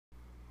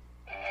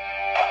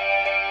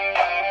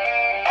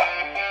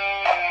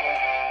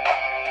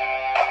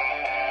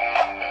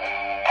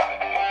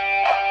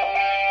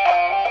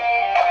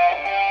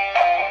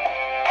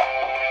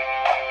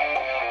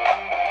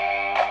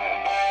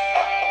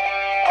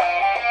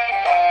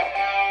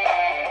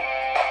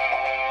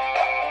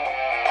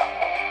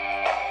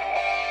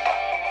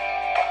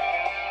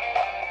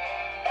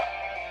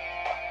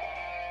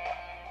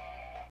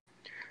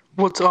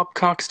What's up,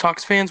 Cox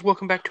Talks fans?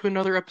 Welcome back to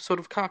another episode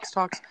of Cox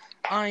Talks.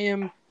 I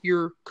am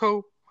your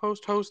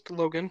host,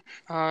 Logan,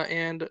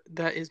 and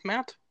that is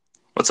Matt.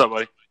 What's up,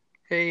 buddy?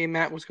 Hey,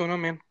 Matt, what's going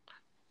on, man?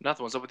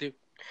 Nothing. What's up with you?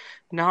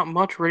 Not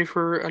much. Ready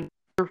for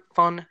another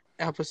fun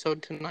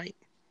episode tonight.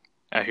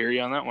 I hear you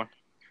on that one.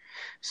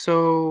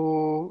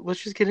 So,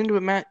 let's just get into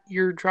it, Matt.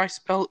 Your dry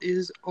spell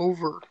is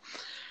over.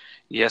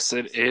 Yes,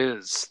 it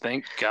is.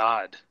 Thank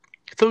God.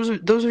 Those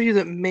of you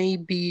that may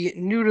be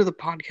new to the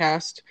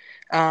podcast,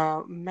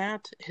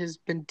 Matt has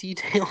been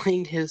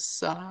detailing his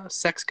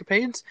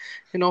sexcapades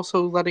and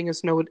also letting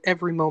us know at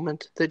every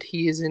moment that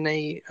he is in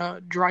a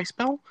dry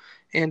spell,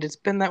 and it's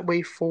been that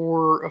way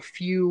for a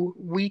few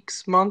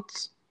weeks,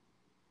 months.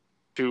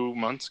 2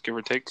 months, give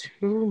or take.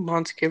 2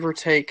 months, give or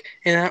take,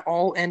 and that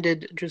all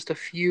ended just a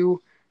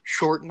few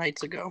short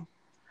nights ago.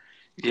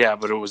 Yeah,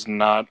 but it was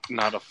not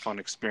a fun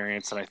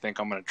experience, and I think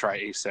I'm going to try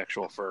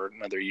asexual for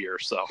another year or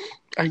so.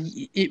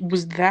 It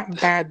was that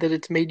bad that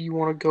it's made you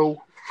want to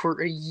go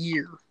for a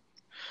year.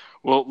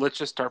 Well, let's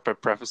just start by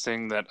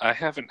prefacing that I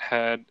haven't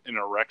had an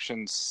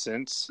erection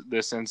since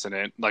this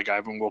incident. Like, I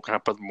haven't woken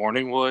up with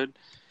morning wood,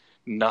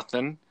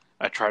 nothing.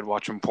 I tried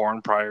watching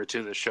porn prior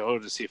to the show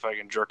to see if I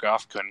can jerk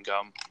off, couldn't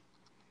come.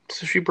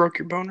 So she broke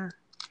your boner?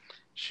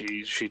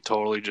 She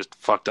totally just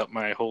fucked up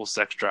my whole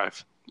sex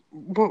drive.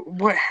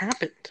 What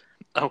happened?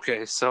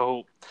 Okay,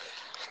 so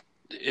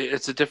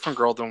it's a different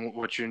girl than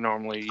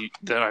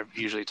that I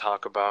usually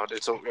talk about.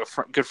 It's a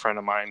good friend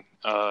of mine.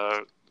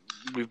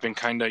 We've been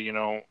kind of,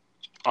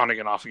 on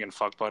again, off again,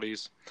 fuck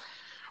buddies.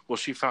 Well,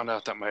 she found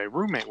out that my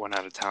roommate went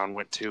out of town,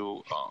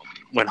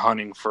 went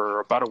hunting for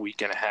about a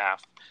week and a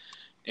half,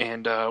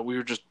 and we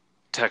were just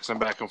texting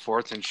back and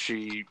forth. And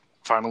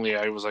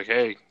I was like,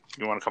 "Hey,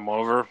 you want to come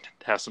over,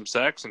 have some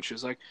sex?" And she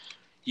was like,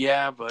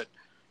 "Yeah, but."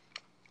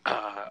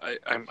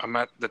 I'm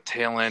at the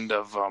tail end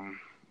of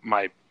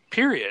my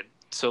period,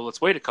 so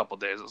let's wait a couple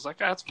days. I was like,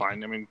 that's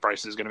fine. I mean,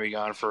 Bryce is going to be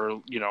gone for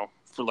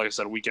like I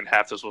said, a week and a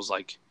half. This was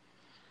like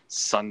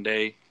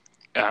Sunday,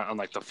 on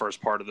like the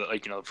first part of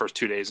the first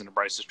 2 days into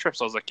Bryce's trip.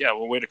 So I was like, yeah,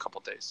 we'll wait a couple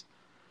days.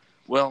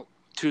 Well,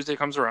 Tuesday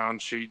comes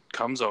around, she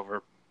comes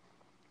over,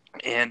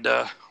 and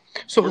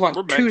so hold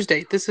on,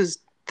 Tuesday. This is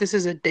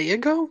a day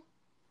ago.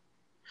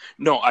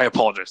 No, I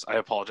apologize.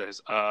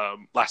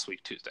 Last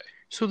week, Tuesday.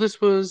 So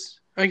this was.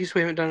 I guess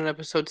we haven't done an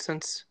episode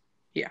since.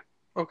 Yeah.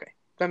 Okay.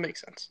 That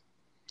makes sense.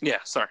 Yeah.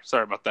 Sorry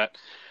about that.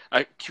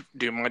 My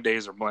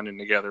days are blending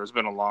together. It's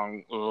been a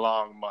long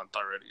month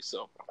already.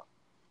 So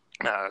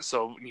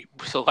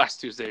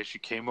last Tuesday she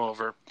came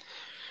over.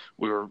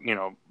 We were,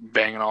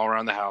 banging all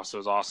around the house. It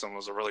was awesome. It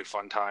was a really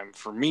fun time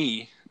for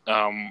me,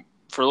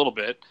 for a little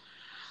bit.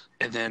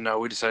 And then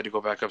we decided to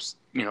go back up,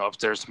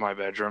 upstairs to my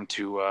bedroom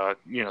to,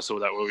 so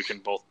that way we can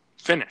both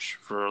finish,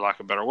 for lack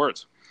of better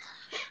words.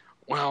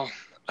 Well,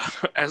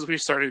 as we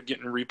started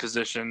getting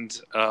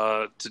repositioned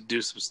to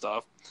do some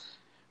stuff,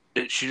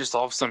 she just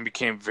all of a sudden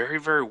became very,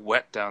 very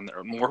wet down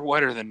there, more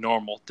wetter than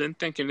normal. Didn't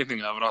think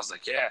anything of it. I was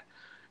like, yeah,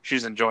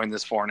 she's enjoying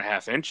this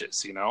 4.5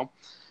 inches,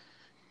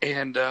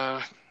 And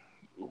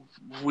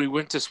we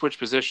went to switch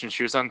positions.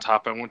 She was on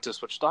top. I went to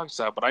switch dog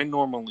side, but I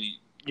normally,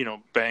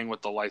 bang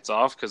with the lights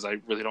off because I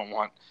really don't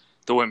want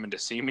the women to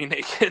see me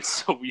naked.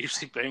 So we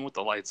usually bang with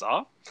the lights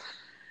off.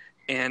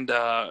 And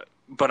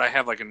but I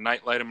have like a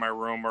night light in my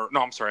room,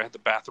 I had the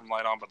bathroom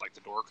light on, but like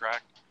the door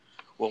cracked.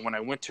 Well, when I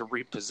went to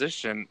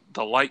reposition,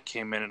 the light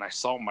came in and I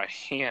saw my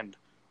hand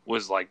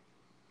was like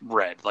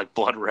red, like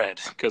blood red,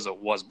 because it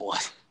was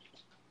blood.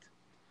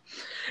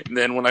 And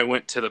then when I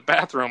went to the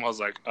bathroom, I was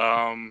like,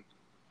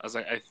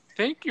 I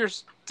think you're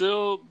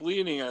still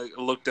bleeding. I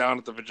looked down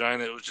at the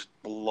vagina. It was just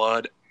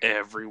blood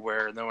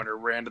everywhere. And then when I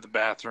ran to the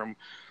bathroom,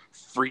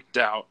 freaked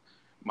out.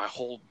 My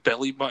whole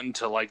belly button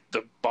to like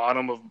the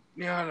bottom of,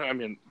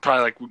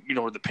 probably like,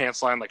 where the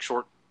pants line, like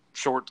short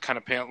kind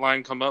of pant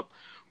line come up,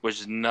 was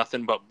just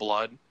nothing but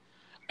blood.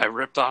 I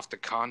ripped off the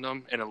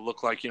condom and it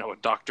looked like, a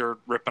doctor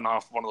ripping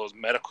off one of those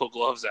medical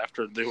gloves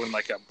after doing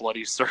like a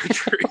bloody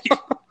surgery.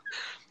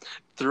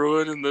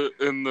 Threw it in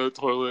the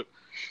toilet,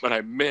 but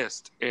I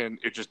missed and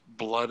it just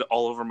blood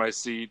all over my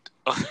seat.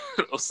 I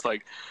was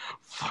like,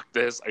 fuck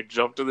this. I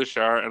jumped in the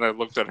shower and I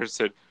looked at her and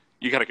said,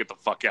 you got to get the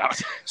fuck out.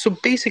 So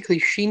basically,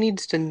 she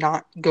needs to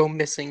not go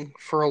missing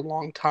for a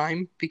long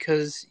time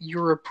because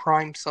you're a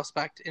prime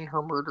suspect in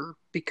her murder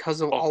because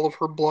of all of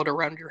her blood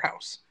around your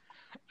house.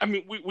 I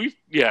mean,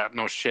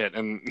 no shit.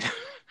 And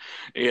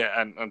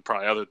yeah, and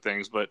probably other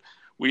things. But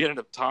we ended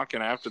up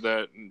talking after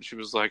that and she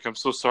was like, I'm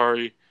so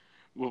sorry.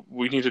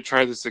 We need to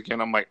try this again.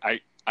 I'm like,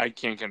 I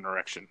can't get an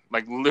erection.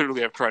 Like,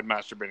 literally, I've tried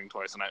masturbating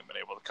twice and I haven't been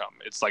able to come.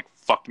 It's like,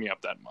 fucked me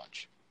up that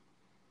much.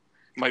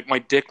 My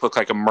dick looked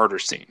like a murder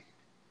scene.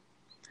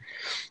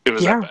 It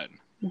was that bad.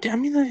 I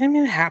mean,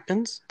 it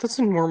happens. That's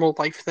a normal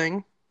life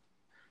thing.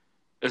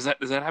 Does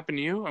that happen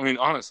to you? I mean,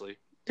 honestly.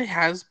 It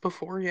has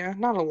before, yeah.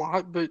 Not a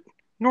lot, but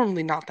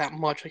normally not that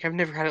much. Like, I've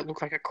never had it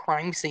look like a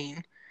crime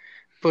scene.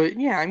 But,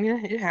 yeah, I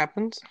mean, it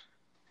happens.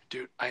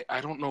 Dude,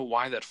 I don't know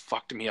why that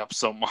fucked me up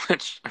so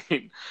much.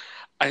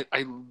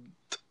 I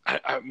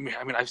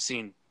mean, I've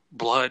seen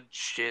blood,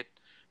 shit,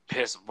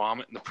 piss,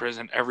 vomit in the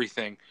prison,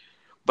 everything.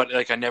 But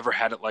like I never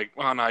had it like,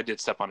 well, no, I did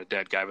step on a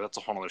dead guy, but that's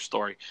a whole other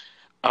story.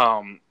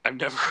 I've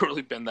never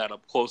really been that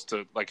up close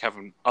to like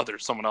having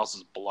someone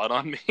else's blood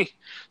on me,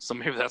 so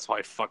maybe that's why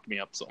it fucked me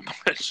up so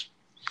much.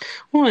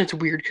 Well, it's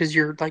weird because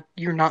you're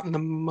not in the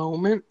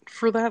moment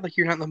for that. Like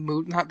you're not in the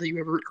mood. Not that you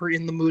ever are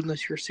in the mood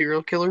unless you're a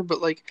serial killer,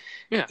 but like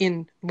Yeah,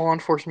 in law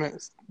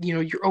enforcement,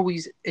 you're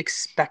always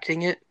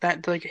expecting it.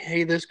 That like,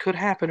 hey, this could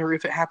happen, or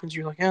if it happens,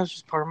 you're like, yeah, it's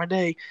just part of my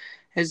day.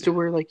 As to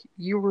where like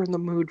you were in the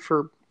mood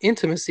for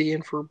intimacy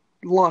and for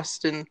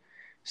lust and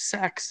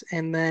sex,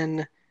 and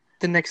then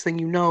the next thing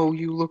you know,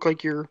 you look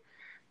like you're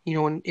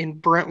in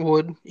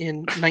Brentwood in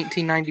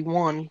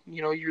 1991.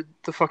 You're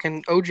the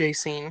fucking OJ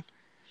scene.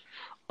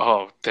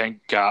 oh,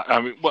 thank God.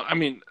 I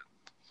mean,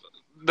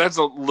 that's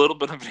a little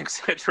bit of an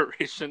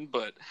exaggeration,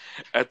 but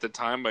at the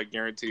time, I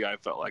guarantee I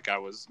felt like I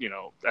was,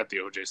 at the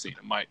OJ scene,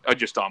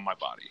 just on my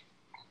body.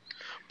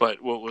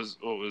 But what was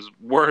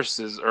worse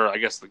is, or I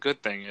guess the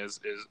good thing is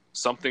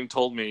something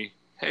told me,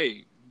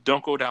 hey,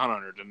 don't go down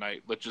on her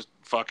tonight. Let's just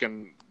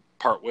fucking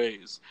part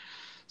ways.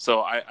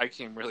 So I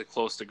came really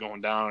close to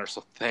going down on her.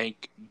 So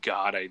thank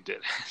God I did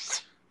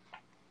it.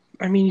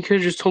 I mean, you could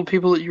have just told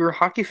people that you were a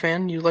hockey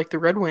fan. You like the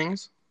Red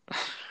Wings.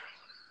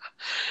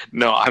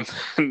 No, I'm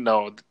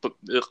no. Have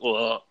you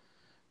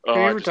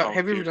ever done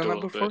that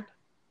before?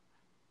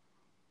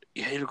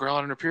 You hate a girl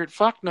out in her period?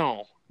 Fuck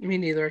no. Me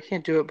neither. I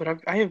can't do it. But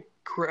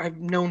I've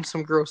known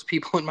some gross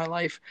people in my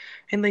life,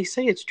 and they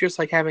say it's just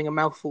like having a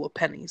mouthful of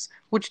pennies,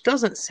 which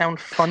doesn't sound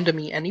fun to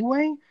me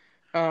anyway.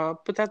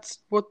 But that's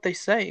what they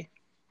say.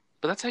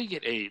 But that's how you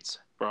get AIDS,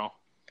 bro.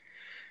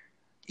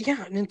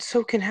 Yeah, and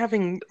so can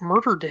having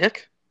murder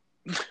dick.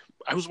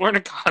 I was wearing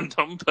a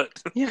condom,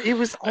 but yeah, it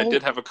was. I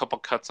did have a couple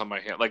cuts on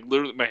my hand. Like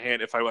literally, my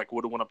hand. If I would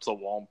have went up to the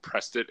wall and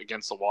pressed it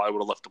against the wall, I would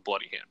have left a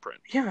bloody handprint.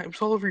 Yeah, it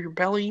was all over your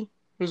belly.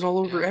 It was all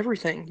over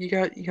everything. You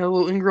got a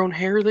little ingrown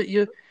hair that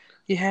you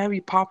have.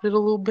 You popped it a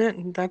little bit,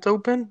 and that's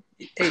open.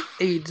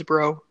 AIDS,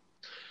 bro.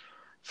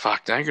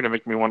 Fuck, now you're gonna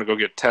make me want to go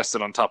get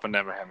tested on top of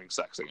never having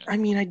sex again. I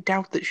mean, I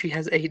doubt that she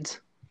has AIDS.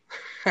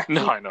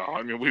 No, I know.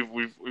 I mean,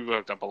 we've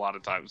hooked up a lot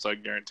of times, so I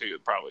guarantee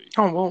it probably.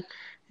 Oh well,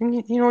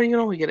 you can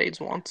only get AIDS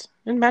once,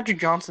 and Magic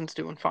Johnson's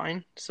doing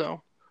fine.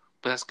 So,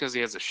 but that's because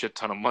he has a shit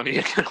ton of money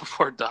and can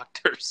afford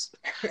doctors.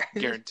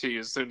 Guarantee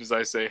you, as soon as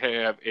I say, "Hey,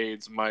 I have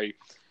AIDS," my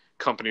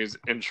company's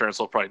insurance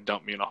will probably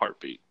dump me in a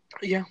heartbeat.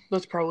 Yeah,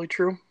 that's probably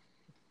true.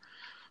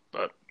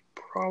 But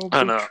probably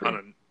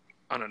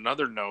on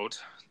another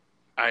note,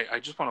 I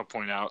just want to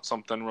point out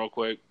something real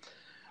quick.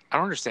 I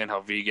don't understand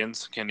how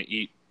vegans can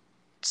eat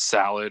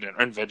salad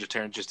and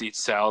vegetarians just eat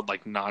salad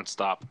like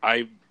nonstop.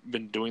 I've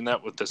been doing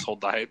that with this whole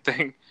diet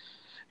thing,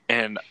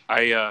 and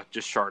I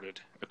just sharted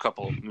a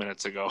couple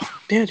minutes ago.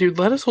 Yeah, dude,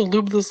 lettuce will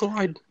lube the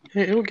slide.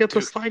 It'll get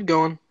the slide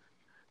going.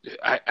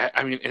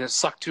 I mean, and it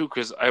sucked too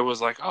because I was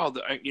like,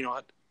 I knew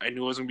I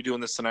was gonna be doing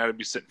this tonight. I'd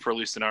be sitting for at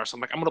least an hour, so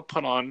I'm like, I'm gonna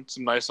put on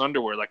some nice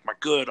underwear, like my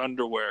good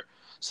underwear,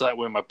 so that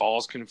way my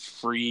balls can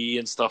free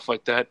and stuff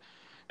like that.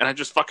 And I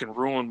just fucking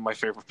ruined my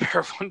favorite pair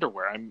of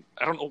underwear.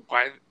 I don't know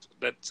why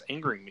that's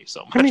angering me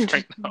so much. I mean,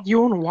 right now.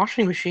 You own a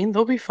washing machine;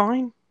 they'll be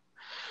fine.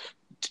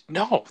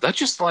 No, that's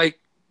just like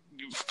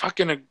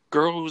fucking a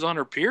girl who's on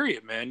her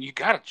period, man. You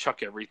gotta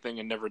chuck everything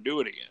and never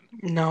do it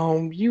again.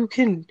 No, you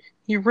can.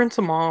 You rinse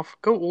them off,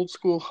 go old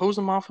school, hose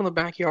them off in the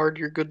backyard.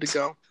 You're good to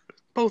go.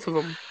 Both of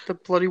them, the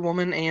bloody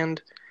woman and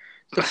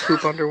the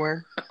poop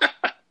underwear.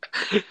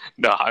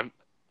 No,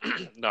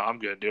 I'm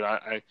good, dude.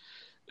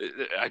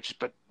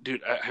 But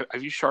dude,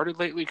 have you sharted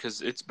lately?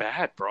 Because it's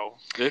bad, bro.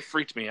 It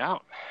freaked me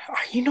out.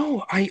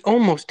 I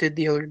almost did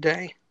the other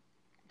day.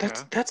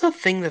 That's a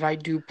thing that I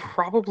do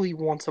probably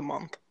once a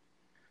month.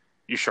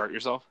 You shart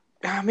yourself?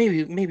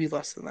 Maybe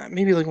less than that.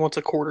 Maybe like once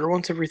a quarter,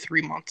 once every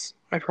 3 months.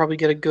 I probably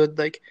get a good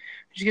I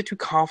just get too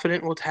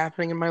confident in what's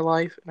happening in my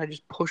life, and I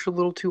just push a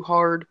little too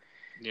hard,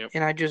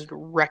 and I just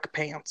wreck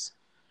pants.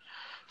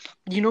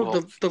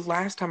 The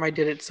last time I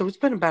did it, so it's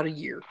been about a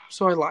year.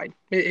 So I lied.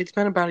 It's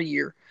been about a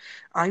year.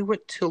 I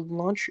went to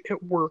lunch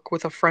at work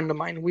with a friend of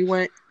mine. We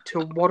went to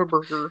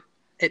Whataburger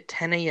at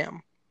 10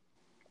 a.m.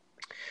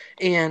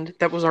 And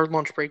that was our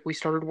lunch break. We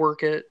started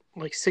work at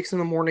like 6 in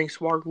the morning,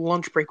 so our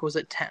lunch break was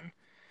at 10.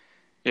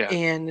 Yeah.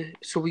 And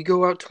so we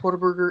go out to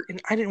Whataburger,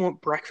 and I didn't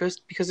want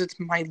breakfast because it's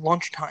my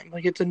lunchtime.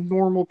 Like, it's a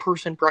normal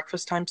person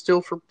breakfast time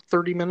still for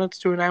 30 minutes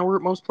to an hour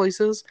at most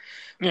places.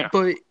 Yeah.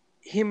 But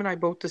him and I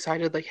both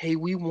decided, like, hey,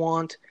 we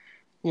want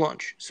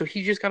lunch. So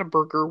he just got a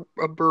burger,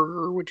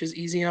 which is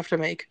easy enough to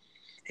make.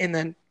 And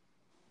then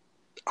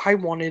I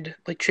wanted,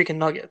 like, chicken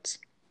nuggets.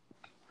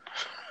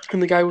 And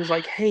the guy was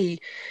like, hey,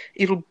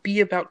 it'll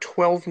be about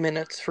 12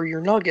 minutes for your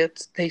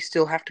nuggets. They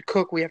still have to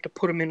cook. We have to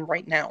put them in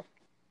right now.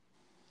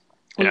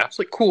 And it's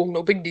like, cool,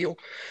 no big deal.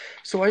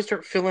 So I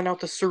start filling out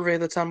the survey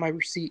that's on my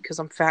receipt because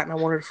I'm fat and I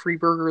wanted a free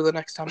burger the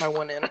next time I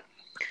went in.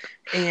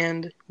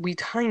 And we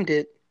timed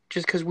it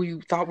just because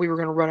we thought we were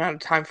going to run out of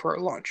time for our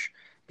lunch.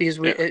 Because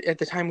at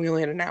the time we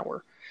only had an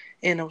hour.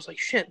 And I was like,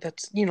 shit,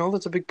 that's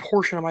a big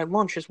portion of my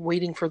lunch just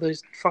waiting for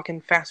this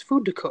fucking fast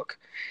food to cook.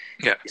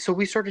 Yeah. So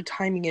we started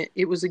timing it.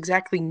 It was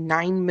exactly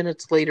 9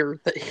 minutes later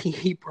that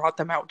he brought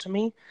them out to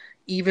me,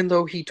 even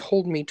though he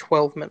told me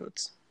 12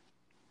 minutes.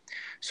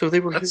 So they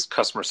were That's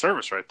customer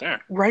service right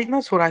there. right, and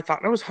that's what I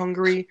thought. I was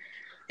hungry,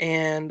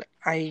 and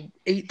I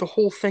ate the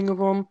whole thing of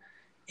them,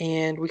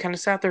 and we kind of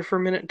sat there for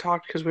a minute and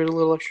talked because we had a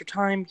little extra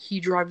time. He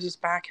drives us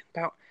back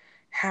about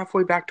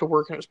halfway back to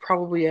work, and it was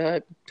probably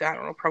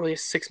probably a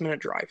 6 minute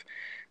drive.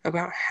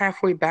 About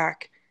halfway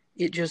back,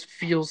 it just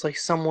feels like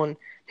someone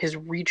has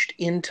reached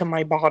into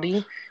my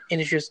body, and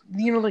it's just,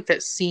 like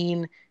that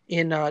scene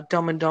in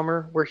Dumb and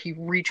Dumber where he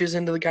reaches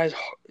into the guy's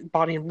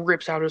body and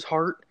rips out his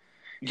heart.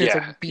 And it's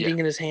like beating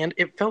in his hand.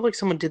 It felt like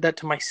someone did that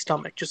to my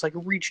stomach, just like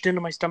reached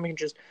into my stomach and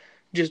just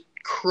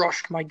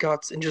crushed my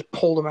guts and just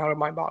pulled them out of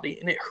my body,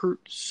 and it hurt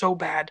so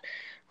bad. I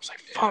was like,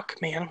 fuck,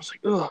 man. I was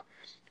like, ugh.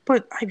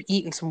 But I've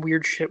eaten some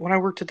weird shit. When I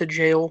worked at the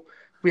jail,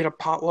 we had a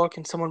potluck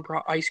and someone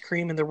brought ice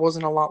cream and there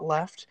wasn't a lot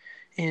left,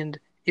 and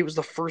it was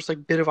the first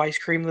like bit of ice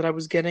cream that I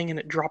was getting, and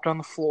it dropped on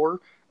the floor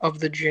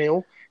of the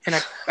jail, and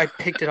I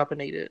picked it up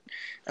and ate it.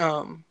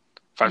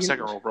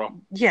 5-second rule, bro.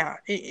 Yeah,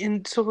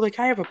 and so like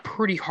I have a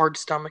pretty hard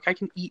stomach. I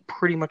can eat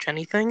pretty much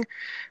anything.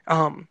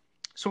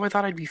 So I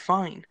thought I'd be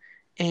fine.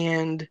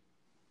 And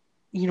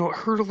it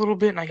hurt a little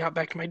bit, and I got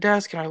back to my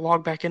desk and I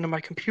logged back into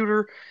my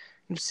computer.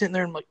 I'm sitting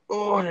there and I'm like,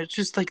 oh, and it's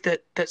just like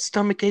that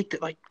stomach ache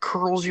that like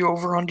curls you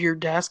over onto your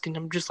desk, and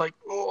I'm just like,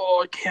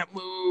 oh, I can't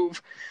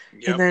move.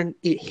 Yep. And then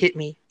it hit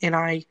me, and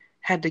I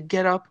had to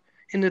get up.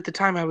 And at the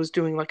time I was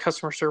doing like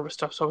customer service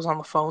stuff, so I was on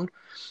the phone.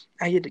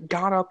 I had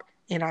got up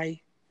and I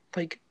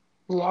like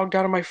logged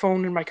out of my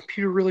phone and my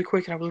computer really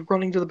quick, and I was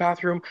running to the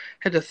bathroom,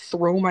 had to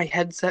throw my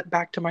headset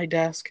back to my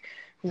desk,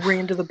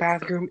 ran to the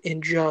bathroom,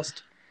 and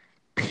just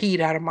peed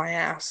out of my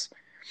ass.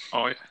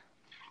 Oh, yeah.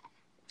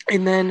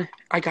 And then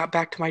I got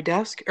back to my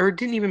desk, or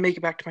didn't even make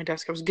it back to my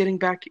desk. I was getting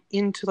back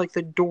into like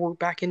the door,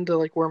 back into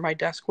like where my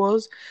desk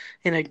was,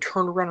 and I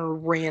turned around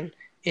and ran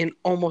and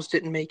almost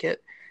didn't make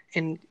it.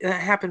 And that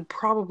happened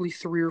probably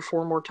 3 or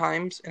 4 more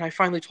times. And I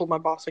finally told my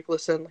boss, like,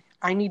 listen,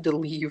 I need to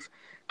leave.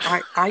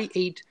 I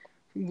ate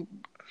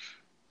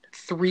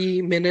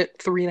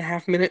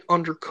 3.5 minute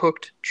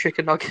undercooked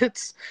chicken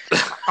nuggets.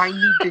 I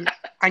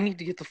need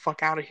to get the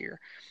fuck out of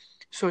here.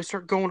 So I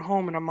start going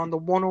home, and I'm on the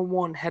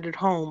 101 headed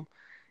home,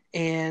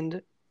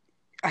 and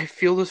I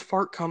feel this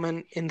fart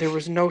coming, and there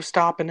was no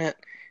stopping it,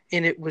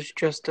 and it was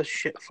just a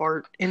shit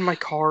fart in my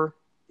car.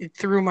 It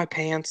threw my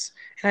pants,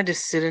 and I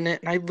just sit in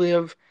it, and I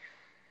live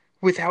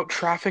without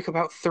traffic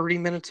about 30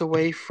 minutes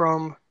away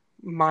from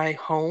my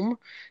home,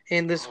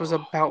 and this was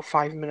about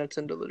 5 minutes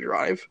into the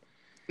drive.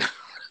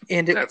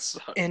 And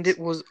it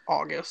was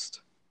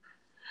August.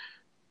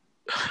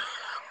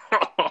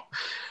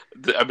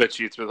 I bet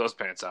you threw those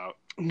pants out.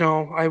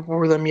 No, I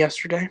wore them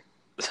yesterday.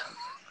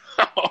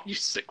 Oh, you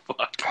sick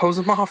fuck. Hose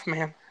them off,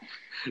 man.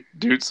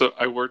 Dude, so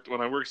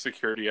when I worked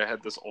security, I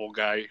had this old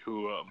guy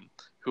who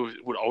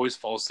would always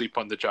fall asleep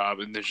on the job,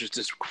 and there's just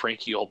this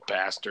cranky old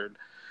bastard.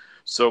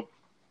 So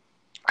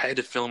I had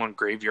to fill him on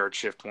graveyard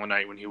shift one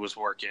night when he was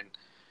working,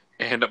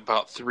 and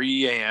about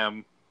 3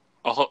 a.m.,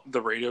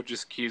 the radio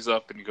just keys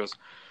up, and he goes,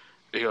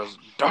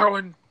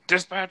 Darwin,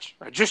 dispatch,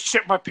 I just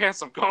shit my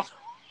pants, I'm going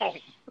home.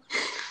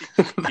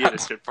 He had a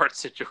shit fart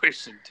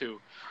situation, too.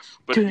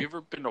 But have you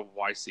ever been to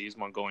YC's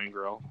Mongolian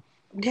Grill?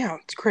 Yeah,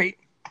 it's great.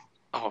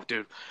 Oh,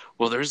 dude.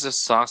 Well, there's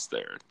this sauce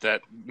there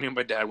that me and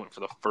my dad went for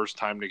the first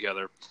time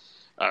together.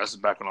 This is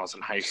back when I was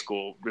in high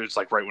school. It was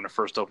like right when it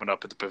first opened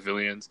up at the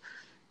pavilions.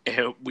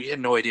 And we had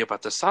no idea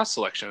about the sauce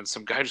selection. And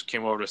some guy just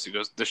came over to us. He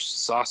goes, this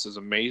sauce is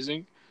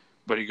amazing.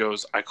 But he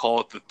goes, I call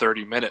it the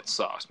 30-minute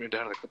sauce. Me and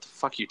dad are like, what the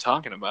fuck are you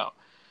talking about?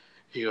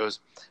 He goes,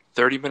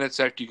 30 minutes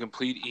after you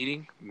complete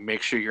eating,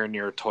 make sure you're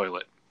near a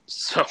toilet.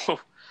 So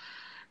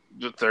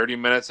the 30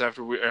 minutes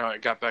after I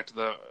got back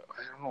to I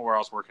don't know where I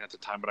was working at the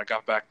time, but I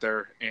got back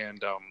there,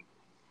 and all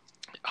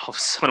of a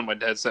sudden my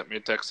dad sent me a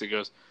text. He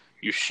goes,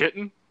 you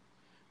shitting?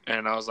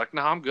 And I was like,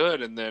 no, I'm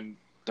good. And then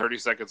 30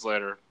 seconds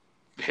later,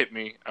 hit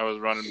me. I was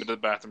running into the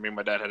bathroom. Me and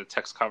my dad had a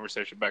text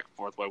conversation back and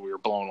forth while we were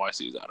blowing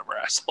YC's out of our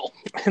asshole.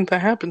 And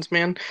that happens,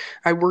 man.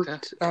 I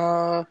worked,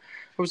 I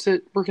was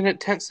working at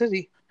Tent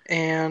City,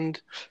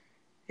 and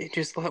it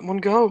just let one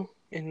go.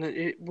 And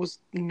it was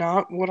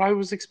not what I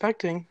was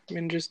expecting.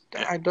 And just,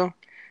 I had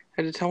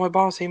to tell my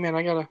boss, hey man,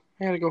 I gotta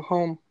go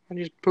home. I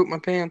just pooped my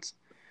pants.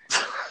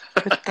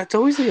 That's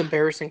always the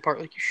embarrassing part.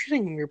 Like, you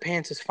shitting in your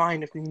pants is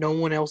fine if no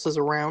one else is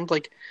around.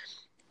 Like,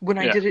 when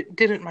I did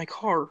it in my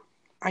car,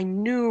 I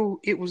knew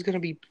it was going to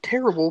be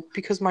terrible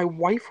because my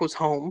wife was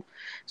home.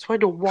 So I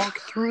had to walk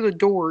through the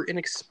door and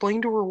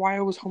explain to her why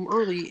I was home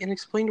early, and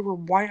explain to her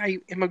why I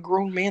am a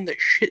grown man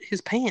that shit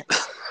his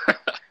pants.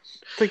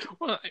 Like,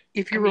 well,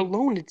 if you're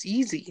alone, it's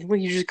easy.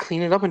 You just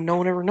clean it up and no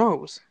one ever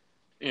knows.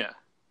 Yeah.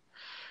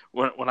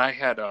 When I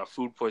had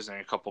food poisoning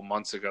a couple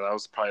months ago, that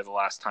was probably the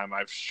last time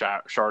I've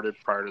sharded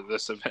prior to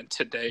this event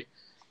today.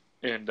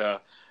 And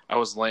I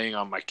was laying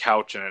on my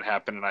couch and it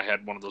happened, and I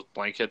had one of those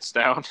blankets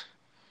down.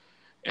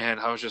 And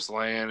I was just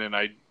laying and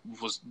I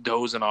was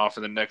dozing off,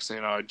 and the next thing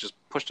you know, I just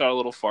pushed out a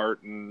little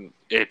fart and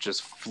it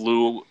just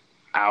flew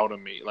out of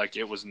me. Like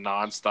it was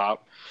nonstop.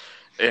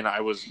 And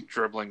I was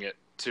dribbling it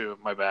to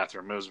my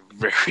bathroom. It was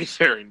very,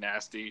 very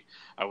nasty.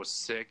 I was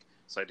sick,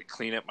 so I had to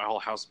clean it. My whole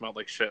house smelled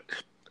like shit.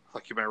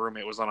 Lucky my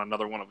roommate was on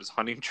another one of his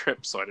hunting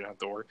trips, so I didn't have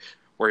to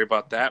worry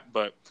about that.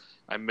 But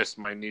I missed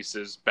my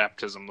niece's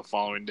baptism the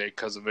following day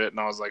because of it. And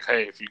I was like,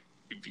 hey, if you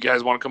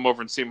guys want to come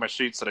over and see my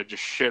sheets that I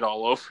just shit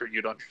all over,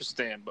 you'd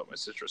understand. But my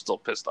sister was still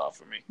pissed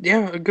off at me.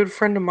 Yeah, a good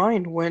friend of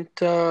mine went,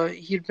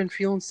 he'd been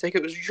feeling sick.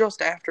 It was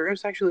just after. It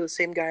was actually the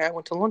same guy I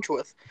went to lunch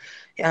with.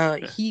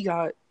 He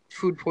got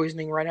food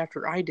poisoning right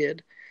after I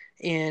did.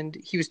 And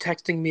he was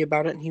texting me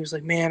about it. And he was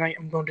like, man,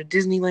 I'm going to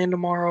Disneyland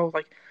tomorrow.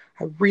 Like,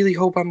 I really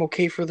hope I'm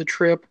okay for the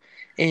trip.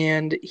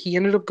 And he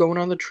ended up going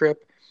on the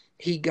trip.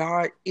 He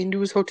got into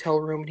his hotel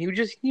room. And he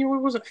just, he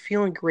wasn't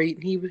feeling great.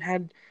 And he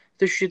had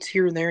the shits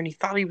here and there. And he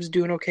thought he was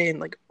doing okay. And,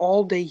 like,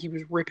 all day he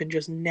was ripping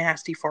just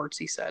nasty farts,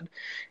 he said.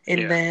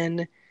 And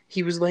then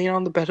he was laying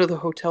on the bed of the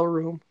hotel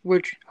room,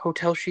 which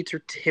hotel sheets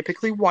are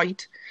typically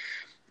white.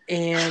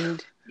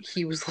 And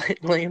he was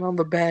laying on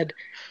the bed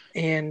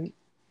and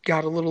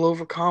got a little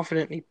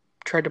overconfident. And he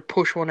tried to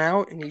push one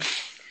out, and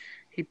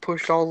he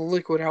pushed all the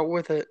liquid out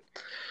with it.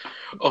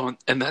 Oh,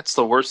 and that's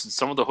the worst.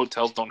 Some of the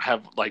hotels don't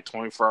have like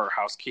 24-hour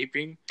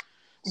housekeeping.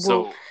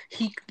 So well,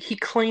 he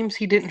claims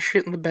he didn't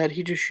shit in the bed.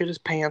 He just shit his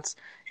pants,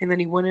 and then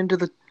he went into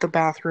the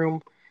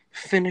bathroom,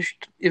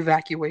 finished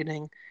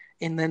evacuating,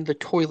 and then the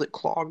toilet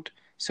clogged.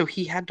 So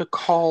he had to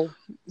call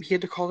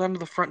down to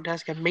the front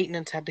desk, and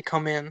maintenance had to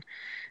come in.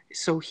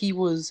 So he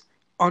was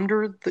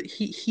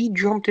he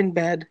jumped in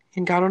bed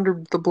and got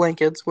under the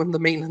blankets when the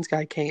maintenance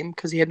guy came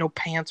because he had no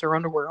pants or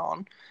underwear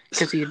on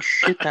because he had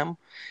shit them.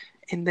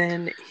 And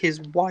then his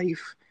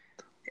wife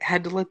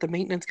had to let the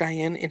maintenance guy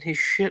in, and his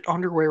shit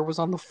underwear was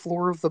on the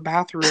floor of the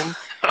bathroom.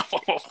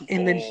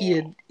 And then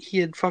he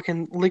had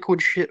fucking liquid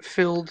shit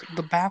filled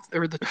the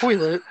the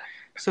toilet,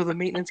 so the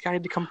maintenance guy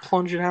had to come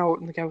plunge it out,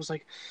 and the guy was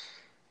like,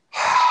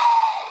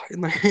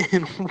 and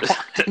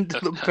walked into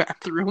the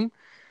bathroom.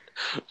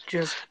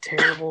 Just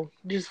terrible.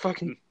 Just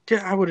fucking.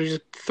 I would have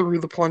just threw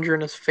the plunger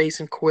in his face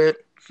and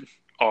quit.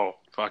 Oh,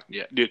 fuck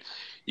yeah. Dude,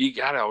 you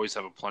gotta always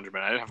have a plunger,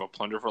 man. I didn't have a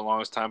plunger for the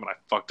longest time, and I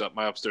fucked up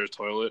my upstairs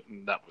toilet,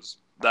 and that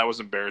was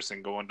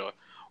embarrassing going to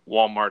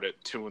Walmart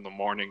at 2 in the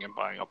morning and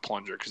buying a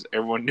plunger because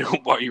everyone knew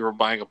why you were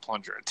buying a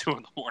plunger at 2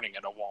 in the morning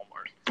at a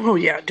Walmart. Oh,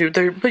 yeah,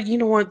 dude. But you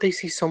know what? They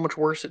see so much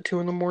worse at 2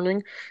 in the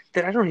morning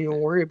that I don't even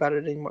worry about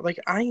it anymore. Like,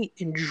 I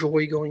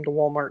enjoy going to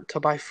Walmart to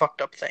buy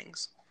fucked up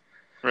things.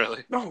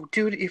 Really? No,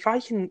 dude, if I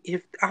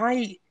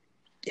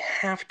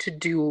have to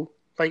do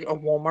like a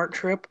Walmart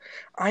trip,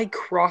 I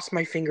cross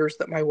my fingers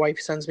that my wife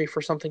sends me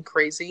for something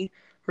crazy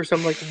or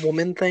some like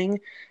woman thing,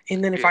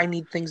 and then if I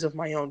need things of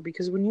my own,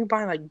 because when you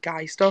buy like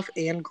guy stuff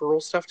and girl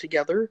stuff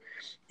together,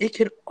 it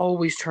can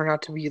always turn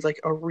out to be like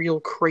a real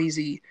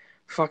crazy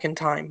fucking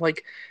time.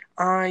 Like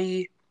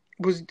I've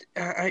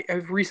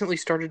recently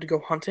started to go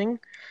hunting,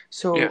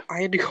 so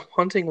I had to go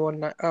hunting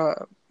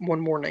one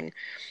morning,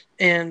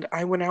 and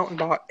I went out and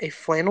bought a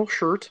flannel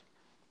shirt,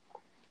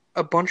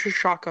 a bunch of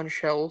shotgun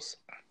shells,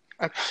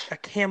 a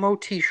camo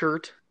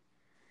t-shirt,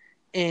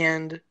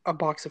 and a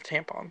box of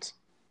tampons.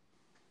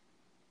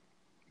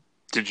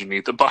 Did you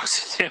need the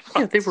box of tampons?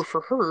 Yeah, they were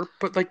for her,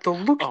 but like the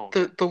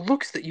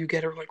looks that you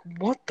get are like,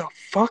 what the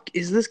fuck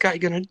is this guy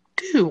gonna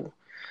do?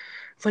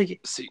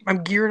 Like,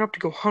 I'm gearing up to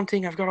go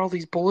hunting. I've got all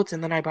these bullets,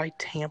 and then I buy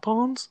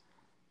tampons.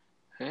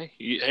 Hey,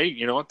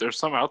 you know what? There's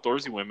some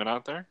outdoorsy women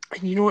out there.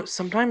 And you know what?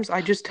 Sometimes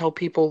I just tell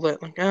people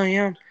that, like, oh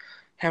yeah, I'm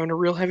having a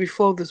real heavy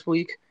flow this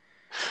week,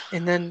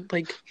 and then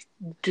like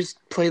just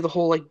play the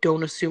whole like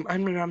don't assume. I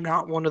mean, I'm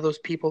not one of those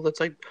people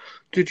that's like,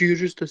 did you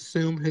just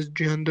assume his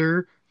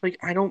gender? Like,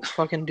 I don't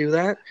fucking do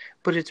that.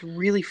 But it's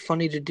really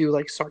funny to do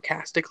like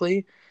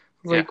sarcastically,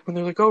 like when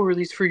they're like, oh, are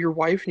these for your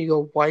wife? And you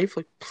go, wife?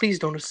 Like, please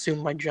don't assume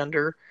my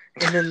gender.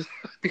 And then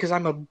because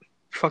I'm a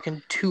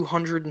fucking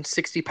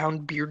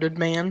 260-pound bearded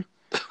man,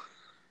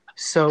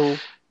 so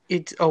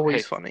it's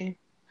always funny.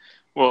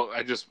 Well,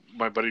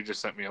 my buddy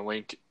just sent me a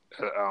link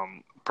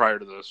prior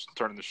to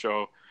starting the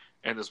show,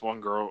 and this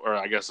one girl, or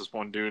I guess this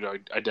one dude,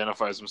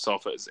 identifies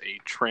himself as a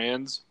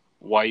trans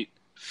white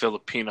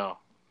Filipino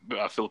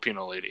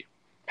lady.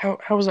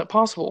 How is that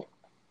possible?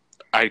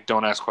 I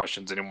don't ask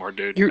questions anymore,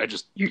 dude.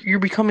 You're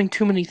becoming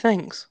too many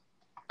things.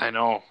 I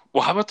know.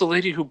 Well, how about the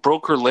lady who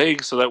broke her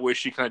leg so that way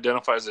she can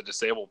identify as a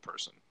disabled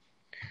person?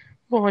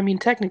 Well, I mean,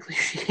 technically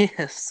she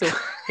is. So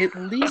at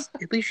least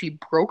she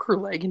broke her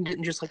leg and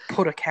didn't just like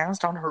put a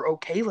cast on her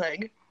okay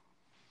leg.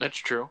 That's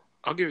true.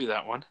 I'll give you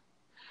that one.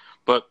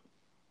 But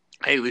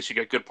hey, at least you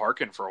got good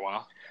parking for a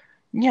while.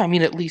 Yeah, I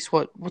mean, at least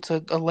what's a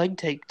leg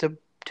take to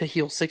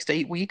heal 6 to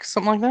 8 weeks,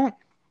 something like that?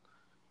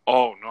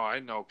 Oh no, I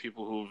know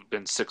people who've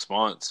been 6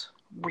 months.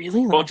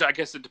 Really? Well, I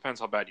guess it depends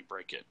how bad you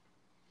break it.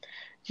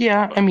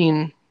 Yeah, I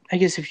mean, I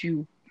guess if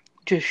you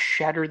just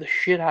shatter the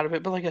shit out of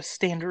it, but like a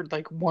standard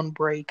like one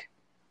break.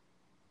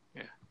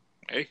 Yeah.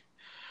 Hey,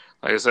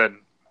 like I said,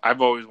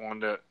 I've always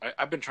wanted to.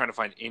 I've been trying to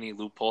find any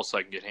loophole so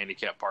I can get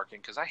handicap parking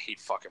because I hate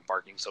fucking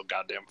parking so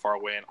goddamn far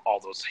away, and all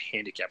those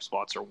handicap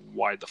spots are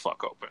wide the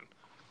fuck open.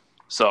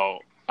 So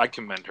I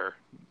commend her.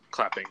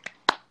 Clapping.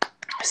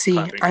 See,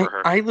 Clapping for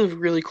her. I live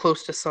really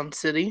close to Sun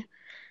City,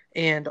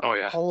 and Oh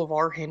yeah. all of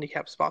our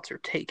handicap spots are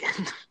taken.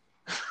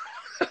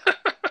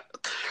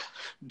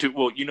 Dude,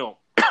 well, you know,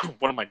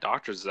 one of my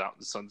doctors is out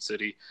in Sun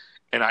City,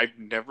 and I've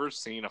never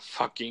seen a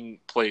fucking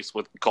place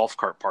with golf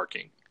cart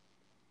parking.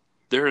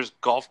 There's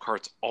golf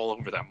carts all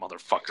over that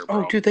motherfucker,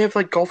 bro. Oh, dude, they have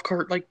like golf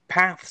cart like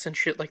paths and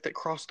shit like that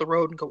cross the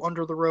road and go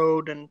under the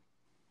road and.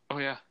 Oh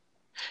yeah.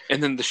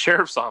 And then the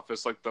sheriff's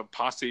office, like the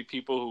posse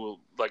people who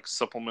like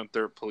supplement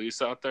their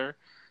police out there,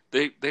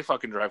 they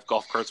fucking drive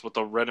golf carts with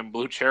a red and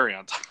blue cherry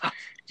on top.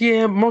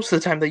 Yeah, most of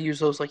the time they use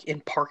those like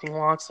in parking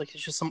lots. Like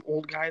it's just some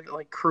old guy that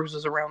like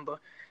cruises around the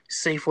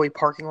Safeway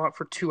parking lot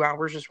for 2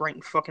 hours just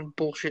writing fucking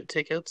bullshit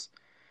tickets.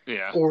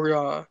 Yeah.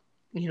 Or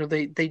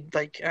they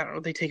like I don't know,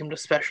 they take him to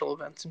special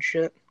events and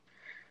shit.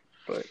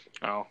 But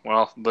oh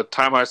well, the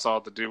time I saw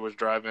it, the dude was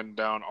driving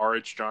down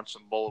R.H.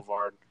 Johnson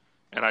Boulevard,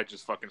 and I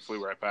just fucking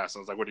flew right past. I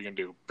was like, "What are you gonna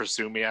do?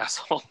 Pursue me,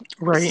 asshole?"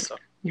 Right, so,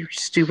 you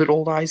stupid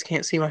old eyes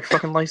can't see my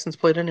fucking license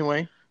plate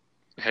anyway.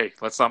 Hey,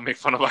 let's not make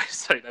fun of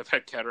eyesight. I've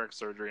had cataract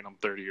surgery, and I'm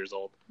 30 years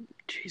old.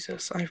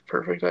 Jesus, I have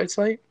perfect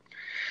eyesight.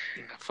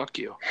 Yeah, fuck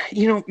you.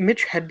 You know,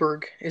 Mitch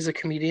Hedberg is a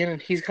comedian,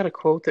 and he's got a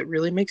quote that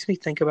really makes me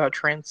think about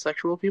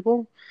transsexual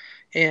people.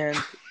 And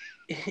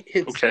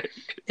it's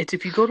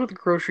if you go to the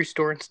grocery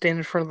store and stand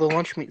in front of the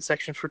lunch meat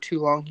section for too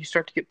long, you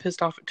start to get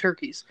pissed off at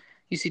turkeys.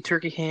 You see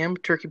turkey ham,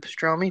 turkey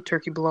pastrami,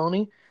 turkey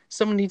bologna.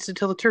 Someone needs to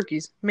tell the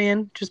turkeys,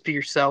 man, just be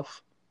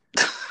yourself.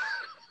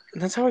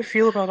 And that's how I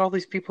feel about all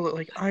these people that,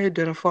 like, I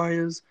identify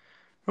as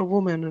a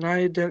woman,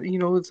 and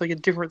it's like a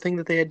different thing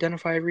that they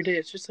identify every day.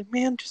 It's just like,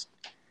 man, just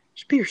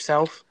be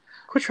yourself.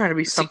 Quit trying to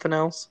be something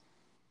else.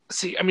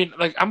 See, I mean,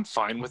 like, I'm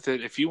fine with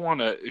it.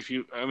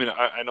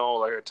 I know,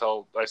 like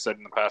I said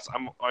in the past,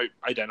 I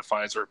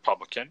identify as a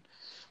Republican,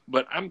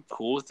 but I'm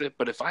cool with it.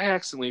 But if I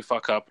accidentally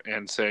fuck up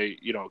and say,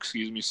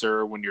 excuse me,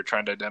 sir, when you're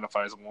trying to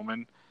identify as a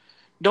woman,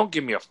 don't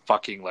give me a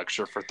fucking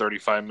lecture for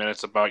 35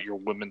 minutes about your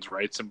women's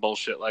rights and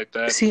bullshit like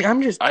that. See,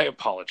 I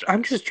apologize.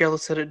 I'm just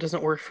jealous that it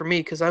doesn't work for me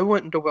because I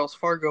went into Wells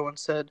Fargo and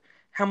said,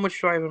 how much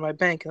do I have in my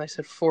bank? And I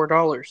said,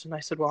 $4. And I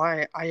said, well,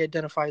 I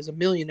identify as a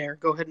millionaire.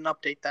 Go ahead and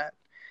update that.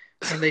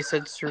 And they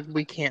said, sir,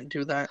 we can't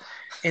do that.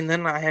 And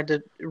then I had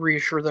to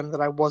reassure them that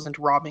I wasn't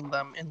robbing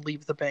them and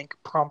leave the bank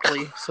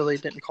promptly so they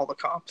didn't call the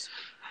cops.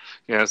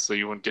 Yeah, so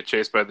you wouldn't get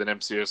chased by the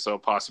MCSO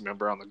posse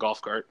member on the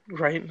golf cart.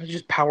 Right. I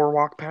just power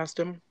walk past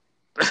him.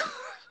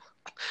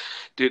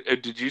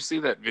 Did you see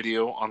that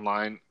video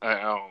online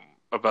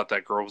about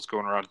that girl who's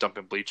going around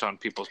dumping bleach on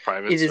people's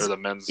privates or the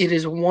men's? It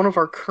is one of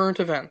our current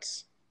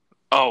events.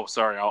 Oh,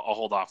 sorry. I'll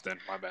hold off then.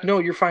 My bad. No,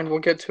 you're fine. We'll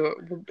get to it.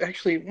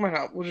 Actually, why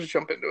not? We'll just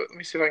jump into it. Let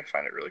me see if I can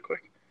find it really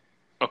quick.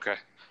 Okay.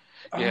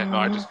 Yeah, no,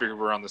 I just figured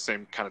we're on the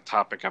same kind of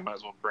topic. I might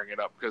as well bring it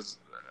up because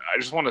I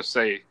just want to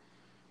say,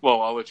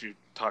 well, I'll let you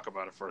talk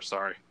about it first.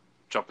 Sorry.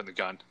 Jumping the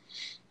gun.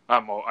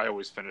 I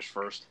always finish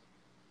first.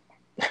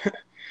 Let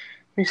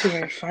me see if I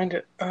can find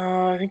it.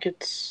 I think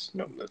it's...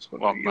 No, that's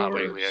what. Well, not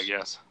lately, I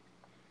guess.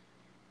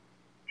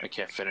 I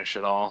can't finish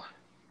it all.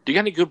 Do you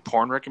got any good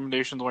porn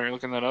recommendations while you're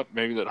looking that up?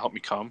 Maybe that'll help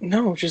me come?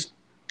 No, just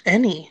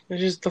any.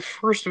 It is the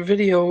first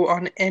video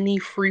on any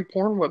free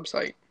porn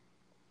website.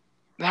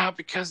 Nah,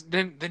 because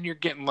then you're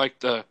getting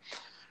like the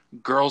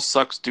girl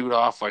sucks dude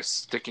off by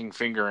sticking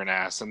finger in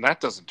ass, and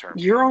that doesn't turn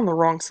me You're on the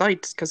wrong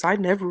sites because I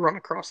never run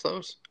across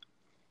those.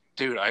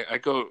 Dude, I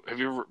go. Have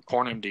you ever?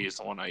 PornMD is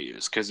the one I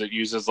use because it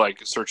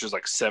searches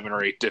like 7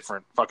 or 8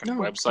 different fucking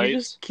websites.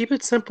 Just keep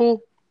it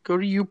simple. Go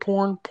to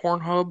YouPorn,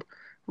 Pornhub,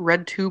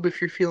 RedTube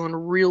if you're feeling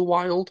real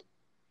wild.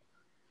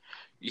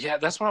 Yeah,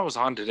 that's what I was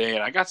on today,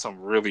 and I got some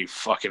really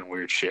fucking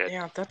weird shit.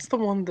 Yeah, that's the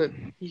one that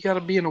you got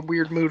to be in a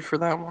weird mood for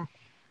that one.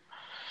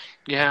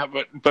 Yeah,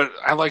 but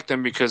I like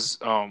them because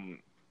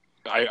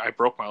I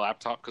broke my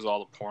laptop because of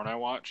all the porn I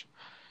watch.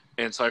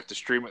 And so I have to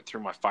stream it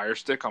through my Fire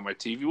Stick on my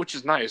TV, which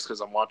is nice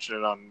because I'm watching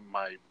it on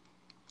my,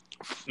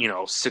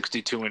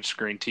 62-inch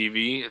screen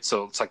TV.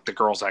 So it's like the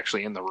girl's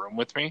actually in the room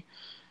with me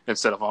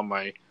instead of on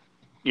my,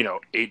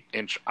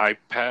 8-inch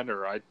iPad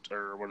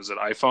or what is it,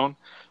 iPhone.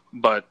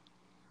 But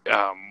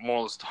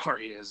moral of the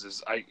story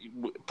is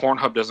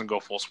Pornhub doesn't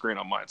go full screen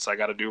on mine, so I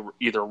got to do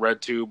either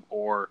RedTube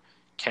or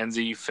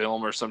Kenzie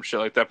Film or some shit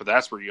like that. But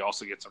that's where you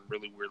also get some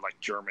really weird like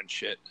German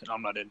shit, and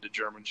I'm not into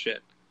German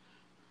shit.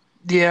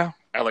 Yeah,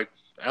 I like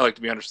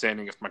to be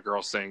understanding if my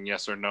girl's saying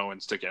yes or no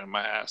and stick it in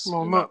my ass.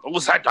 Well,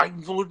 was that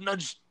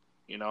nudge?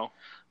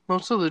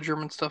 Most of the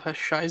German stuff has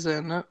Scheiße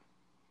in it.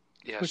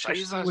 Yeah,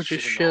 which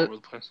is shit. All over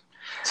the place.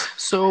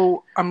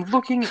 So I'm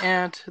looking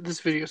at this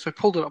video. So I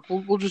pulled it up.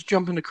 We'll just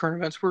jump into current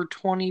events. We're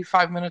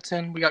 25 minutes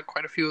in. We got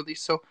quite a few of these,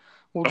 so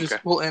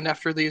we'll end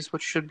after these,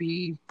 which should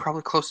be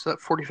probably close to that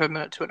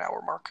 45-minute to an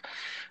hour mark.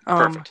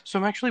 Perfect. So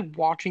I'm actually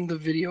watching the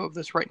video of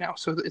this right now.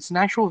 So it's an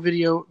actual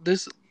video.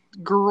 This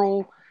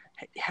girl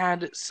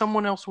had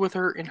someone else with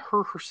her, and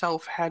her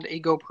herself had a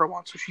GoPro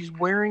on. So she's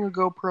wearing a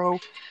GoPro,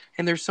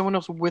 and there's someone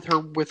else with her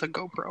with a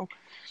GoPro.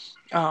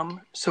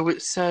 So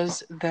it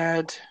says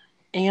that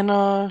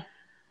Anna,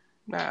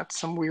 that's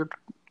some weird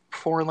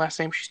foreign last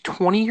name, she's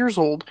 20 years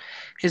old,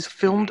 is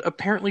filmed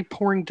apparently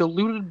pouring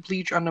diluted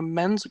bleach onto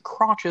men's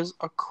crotches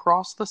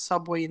across the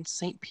subway in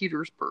St.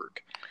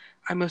 Petersburg.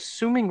 I'm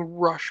assuming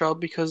Russia,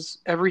 because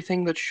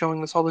everything that's showing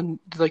this, all the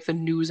the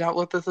news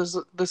outlet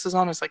that this is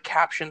on, is like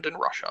captioned in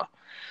Russia.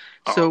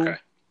 So okay.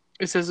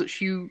 it says that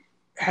she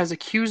has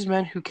accused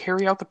men who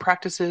carry out the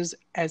practices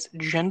as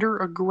gender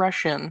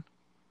aggression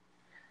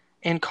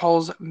and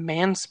calls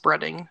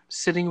manspreading,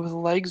 sitting with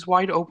legs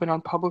wide open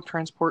on public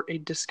transport, a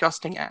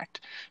disgusting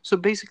act. So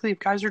basically, if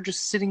guys are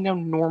just sitting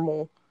down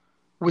normal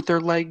with their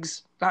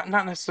legs not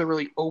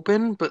necessarily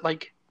open, but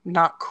like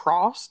not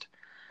crossed,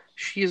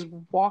 she is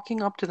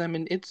walking up to them,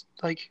 and it's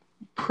like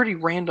pretty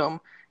random.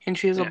 And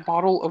she has a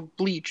bottle of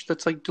bleach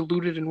that's like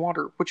diluted in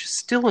water, which is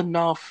still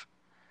enough.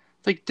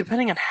 Like,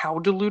 depending on how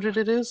diluted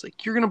it is,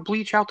 like, you're gonna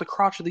bleach out the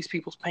crotch of these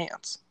people's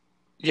pants.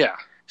 Yeah.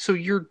 So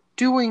you're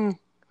doing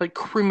like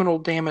criminal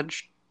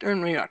damage, or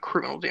maybe not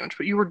criminal damage,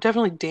 but you were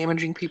definitely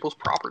damaging people's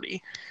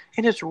property.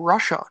 And it's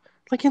Russia.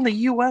 Like in the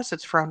U.S.,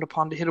 it's frowned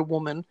upon to hit a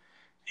woman,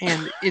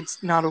 and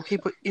it's not okay.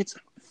 But it's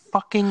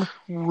fucking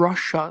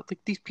Russia. Like,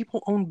 these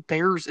people own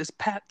bears as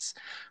pets.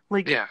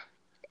 Like, Yeah.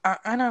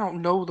 and I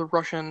don't know the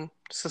Russian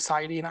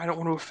society, and I don't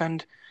want to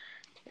offend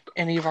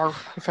any of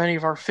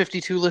our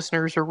 52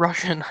 listeners are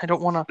Russian. I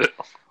don't want to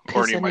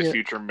or any of my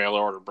future mail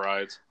order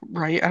brides.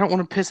 Right. I don't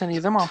want to piss any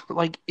of them off, but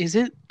like, is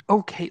it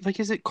okay? Like,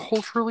 is it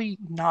culturally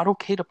not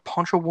okay to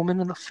punch a woman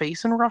in the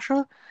face in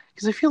Russia?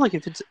 Because I feel like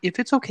if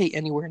it's okay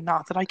anywhere,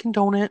 not that I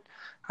condone it.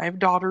 I have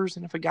daughters,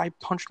 and if a guy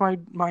punched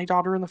my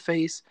daughter in the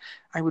face,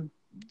 I would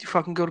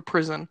fucking go to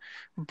prison.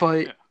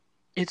 But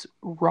it's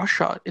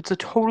Russia. It's a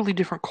totally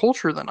different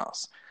culture than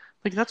us.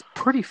 Like, that's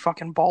pretty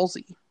fucking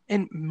ballsy.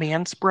 And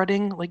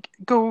manspreading, like,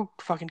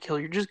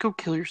 just go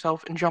kill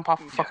yourself and jump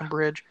off a fucking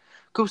bridge.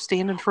 Go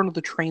stand in front of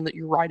the train that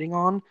you're riding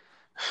on,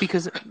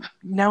 because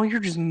now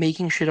you're just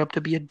making shit up to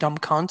be a dumb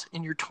cunt,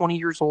 and you're 20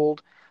 years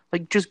old.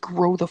 Like, just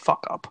grow the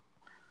fuck up.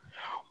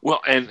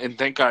 Well, and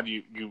thank God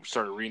you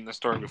started reading the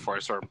story before I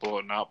started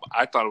blowing up.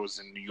 I thought it was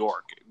in New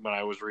York when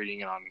I was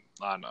reading it on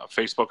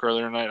Facebook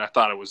earlier tonight. I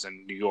thought it was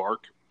in New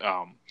York.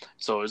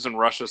 So it was in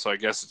Russia, so I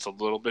guess it's a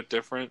little bit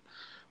different.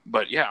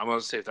 But yeah, I'm going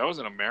to say if that was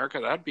in America,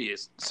 that'd be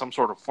some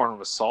sort of form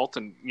of assault.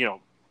 And,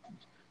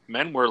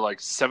 men wear like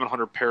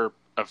 700 pair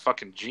of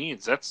fucking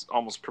jeans. That's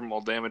almost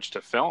criminal damage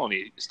to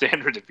felony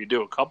standard if you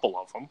do a couple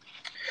of them.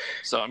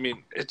 So, I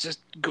mean, it's just,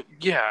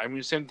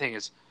 same thing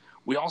is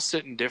we all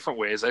sit in different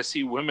ways. I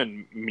see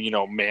women,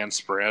 man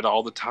spread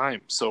all the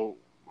time. So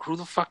who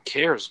the fuck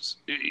cares?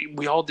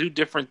 We all do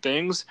different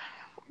things.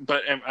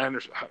 But I'm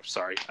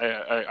sorry,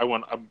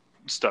 I'm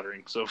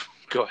stuttering. So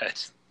go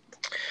ahead.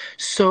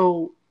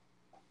 So,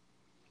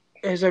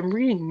 as I'm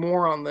reading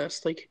more on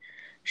this, like,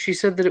 she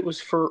said that it was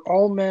for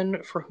all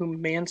men for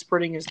whom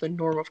manspreading is the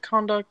norm of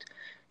conduct.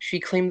 She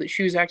claimed that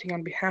she was acting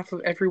on behalf of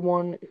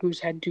everyone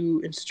who's had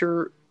to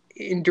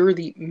endure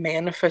the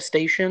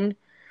manifestation,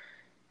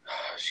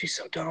 she's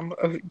so dumb,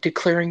 of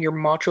declaring your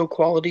macho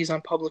qualities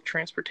on public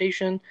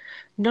transportation.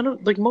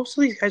 Most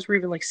of these guys were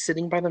even like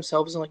sitting by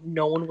themselves, and like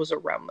no one was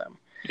around them.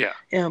 Yeah.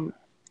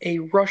 A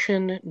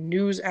Russian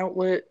news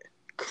outlet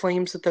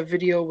claims that the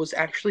video was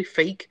actually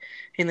fake,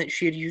 and that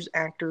she had used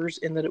actors,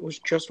 and that it was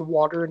just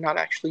water, not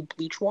actually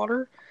bleach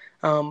water.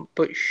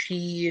 But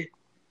she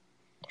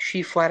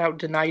flat out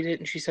denied it,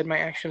 and she said my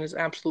action is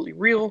absolutely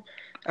real,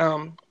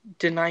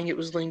 denying it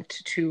was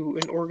linked to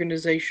an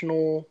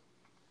organizational,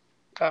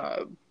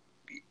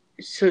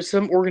 so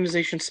some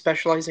organization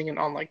specializing in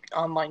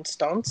online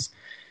stunts.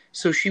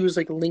 So she was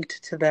like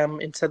linked to them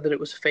and said that it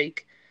was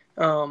fake.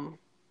 It's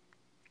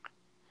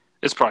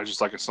probably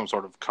just like some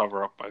sort of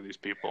cover up by these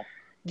people.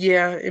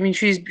 Yeah, I mean,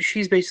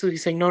 she's basically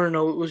saying,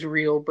 no, it was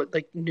real, but,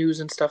 like,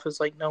 news and stuff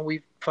is like, no,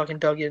 we fucking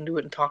dug into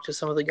it and talked to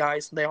some of the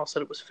guys, and they all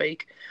said it was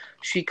fake.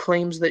 She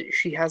claims that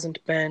she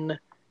hasn't been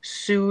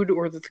sued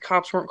or that the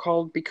cops weren't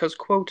called because,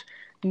 quote,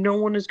 no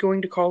one is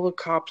going to call the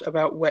cops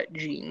about wet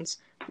jeans.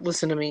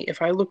 Listen to me,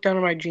 if I looked down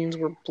and my jeans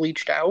were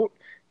bleached out,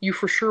 you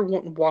for sure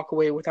wouldn't walk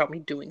away without me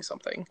doing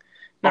something.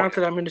 Not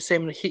that I'm going to say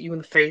I'm going to hit you in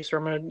the face or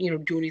I'm going to,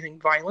 do anything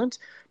violent,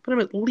 but I'm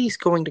at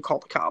least going to call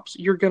the cops.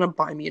 You're going to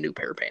buy me a new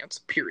pair of pants,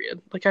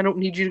 period. Like, I don't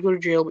need you to go to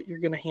jail, but you're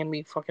going to hand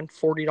me fucking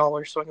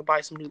 $40 so I can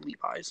buy some new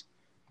Levi's.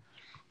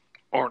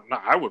 Or, no,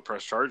 I would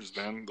press charges,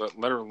 man.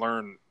 Let her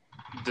learn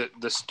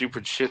the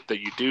stupid shit that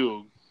you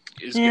do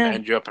is going to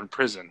end you up in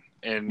prison,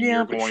 and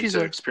you're going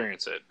to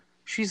experience it.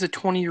 She's a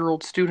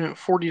 20-year-old student.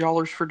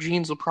 $40 for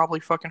jeans will probably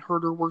fucking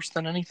hurt her worse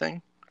than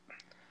anything.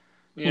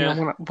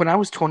 Yeah. When I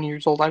was 20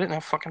 years old, I didn't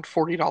have fucking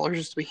 $40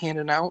 just to be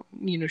handing out.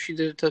 She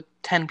did it to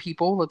 10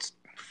 people. That's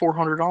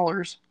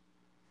 $400.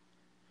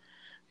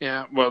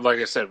 Yeah, well, like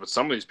I said, with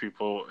some of these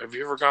people, have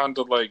you ever gone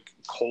to like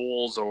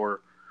Kohl's or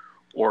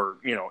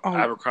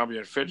Abercrombie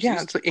and Fitch? Yeah,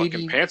 these it's like fucking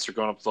 80. Pants are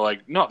going up to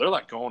they're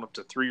like going up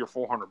to $300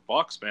 or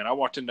 $400, man. I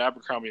walked into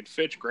Abercrombie and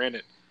Fitch.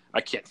 Granted,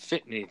 I can't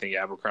fit in anything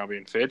Abercrombie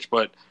and Fitch,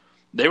 but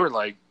they were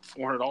like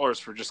 $400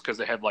 for just because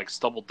they had like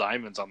stubble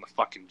diamonds on the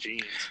fucking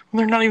jeans. Well,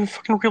 they're not even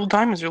fucking real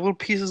diamonds. They're little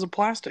pieces of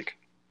plastic.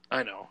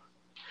 I know.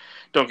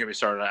 Don't get me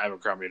started on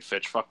Abercrombie and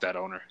Fitch. Fuck that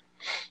owner.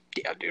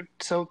 Yeah, dude.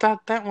 So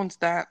that one's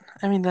that.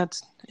 I mean,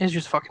 it's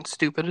just fucking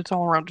stupid. It's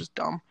all around just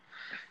dumb.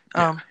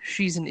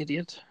 She's an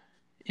idiot.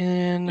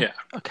 In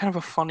a kind of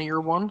a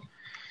funnier one,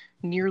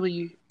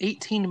 nearly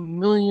 $18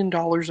 million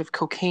of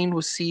cocaine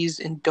was seized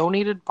in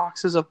donated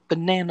boxes of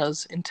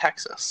bananas in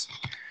Texas.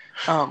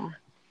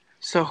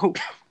 So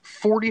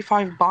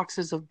 45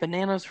 boxes of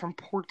bananas from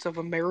Ports of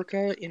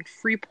America in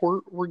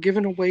Freeport were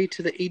given away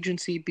to the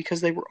agency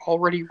because they were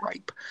already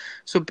ripe.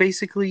 So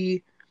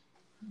basically,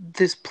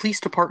 this police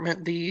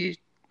department,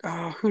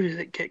 who did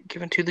it get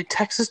given to? The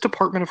Texas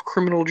Department of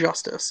Criminal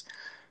Justice,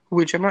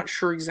 which I'm not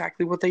sure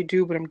exactly what they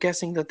do, but I'm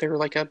guessing that they're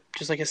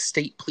just like a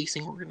state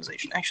policing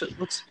organization. Actually,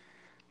 let's.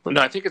 No,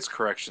 I think it's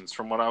corrections.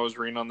 From what I was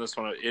reading on this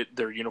one,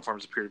 their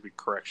uniforms appear to be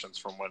corrections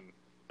from when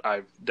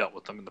I've dealt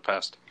with them in the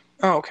past.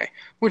 Oh, okay.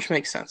 Which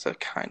makes sense.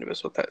 That kind of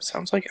is what that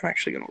sounds like. I'm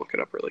actually going to look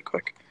it up really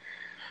quick.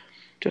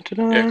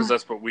 Da-da-da. Yeah, because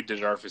that's what we did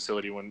at our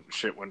facility when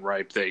shit went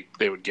ripe. They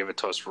would give it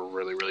to us for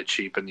really, really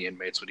cheap, and the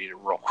inmates would eat it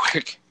real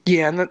quick.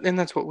 Yeah, and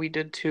that's what we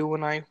did too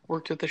when I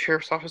worked at the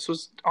sheriff's office.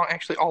 Was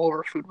actually all of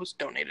our food was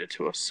donated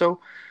to us.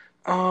 So,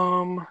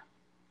 let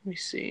me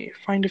see.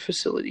 Find a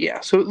facility.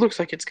 Yeah, so it looks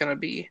like it's going to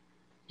be.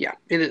 Yeah,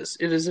 it is.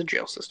 It is a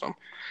jail system.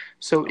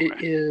 So okay.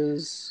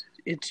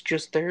 It's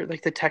just their,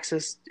 like the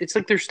Texas, it's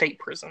like their state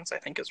prisons, I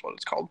think is what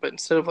it's called. But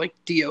instead of like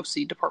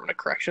DOC, Department of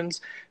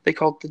Corrections, they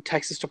call it the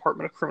Texas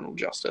Department of Criminal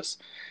Justice.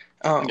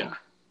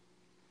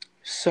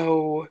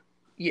 So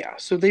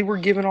they were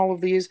given all of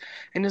these.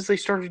 And as they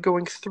started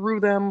going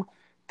through them,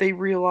 they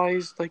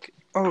realized like,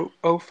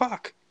 oh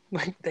fuck.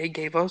 Like they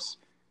gave us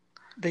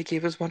a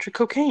bunch of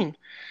cocaine.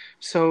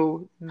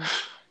 So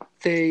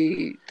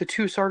the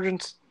two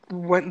sergeants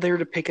went there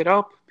to pick it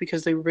up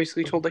because they were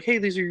basically told like, hey,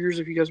 these are yours.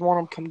 If you guys want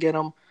them, come get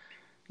them.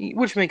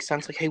 Which makes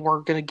sense. Like, hey, we're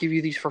going to give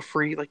you these for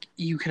free. Like,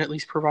 you can at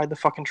least provide the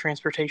fucking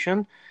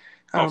transportation.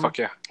 Fuck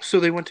yeah. So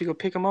they went to go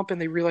pick them up,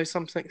 and they realized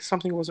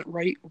something wasn't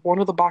right. One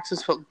of the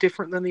boxes felt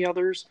different than the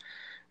others.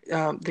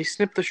 They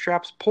snipped the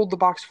straps, pulled the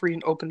box free,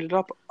 and opened it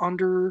up.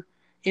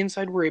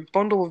 Inside were a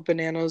bundle of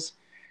bananas.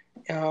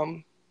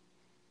 Under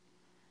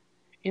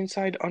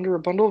a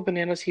bundle of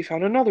bananas, he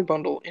found another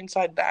bundle.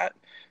 Inside that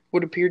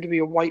would appear to be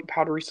a white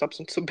powdery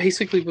substance. So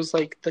basically it was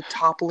like the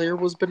top layer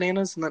was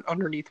bananas, and then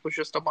underneath was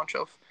just a bunch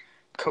of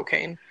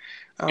cocaine.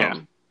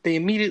 They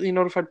immediately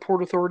notified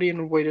Port Authority and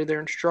awaited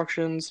their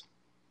instructions,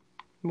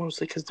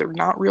 mostly because they're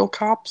not real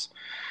cops.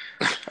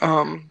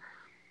 But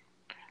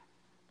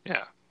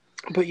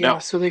yeah,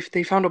 so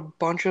they found a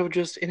bunch of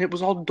and it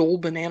was all Dole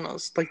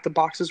bananas. Like the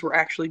boxes were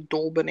actually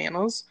Dole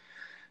bananas.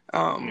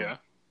 And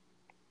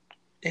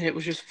it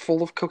was just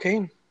full of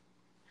cocaine.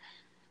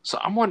 So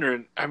I'm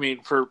wondering, I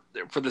mean, for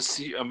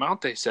the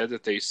amount they said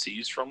that they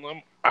seized from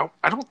them,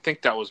 I don't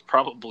think that was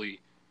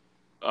probably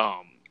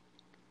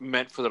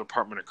meant for the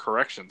Department of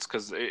Corrections,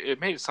 because it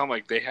made it sound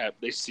like they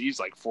seized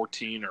like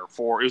 14 or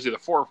 4. It was either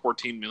 $4 or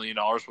 $14 million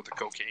worth of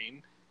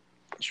cocaine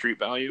street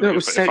value. No, it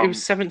was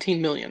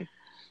 17 million.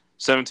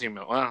 17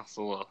 million. Well,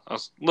 I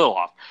was a little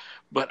off,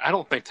 but I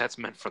don't think that's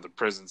meant for the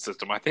prison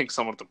system. I think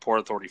someone at the Port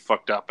Authority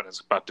fucked up and is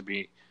about to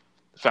be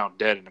found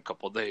dead in a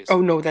couple of days. Oh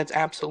no, that's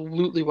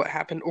absolutely what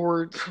happened.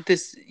 Or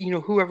this,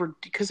 whoever,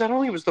 because not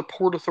only was the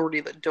Port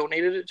Authority that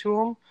donated it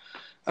to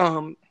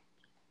them,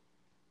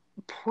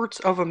 Ports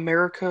of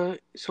America.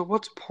 So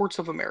what's Ports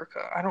of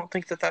America? I don't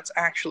think that's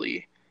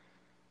actually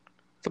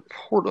the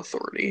Port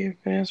Authority.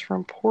 It's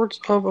from Ports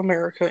of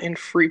America in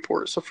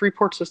Freeport. So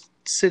Freeport's a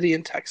city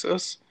in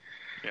Texas.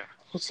 Yeah.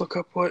 Let's look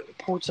up what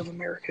Ports of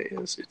America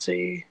is.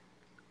 I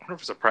wonder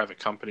if it's a private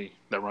company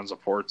that runs the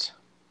ports.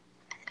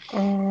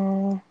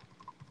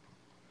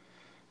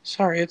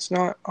 Sorry, it's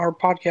not our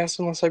podcast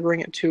unless I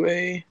bring it to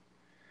a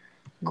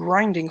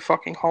grinding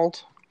fucking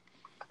halt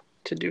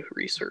to do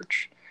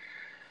research.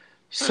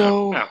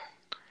 So,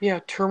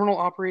 terminal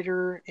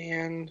operator,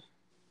 and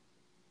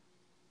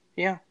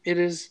it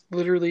is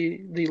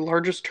literally the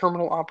largest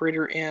terminal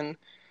operator in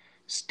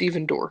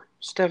Stevendor.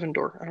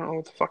 I don't know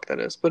what the fuck that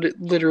is, but it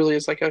literally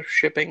is like a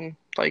shipping,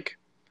 it's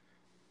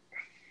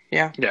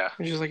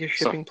just like a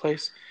shipping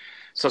place.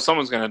 So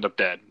someone's going to end up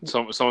dead.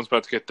 Someone's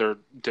about to get their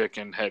dick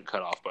and head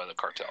cut off by the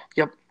cartel.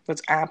 Yep,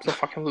 that's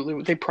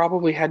absolutely. They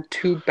probably had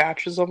 2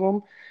 batches of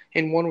them,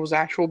 and one was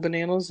actual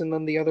bananas, and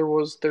then the other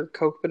was their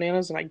Coke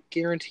bananas, and I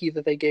guarantee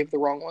that they gave the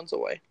wrong ones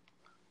away.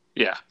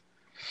 Yeah.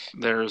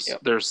 There's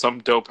some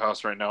dope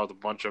house right now with a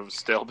bunch of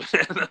stale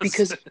bananas.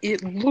 Because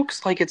it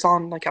looks like it's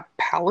on like a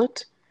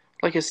pallet,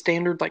 like a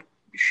standard like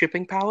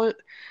shipping pallet,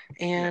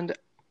 and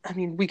I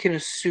mean we can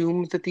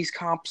assume that these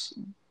cops,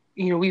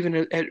 even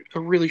at a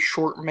really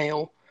short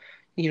mail,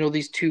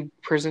 these 2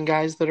 prison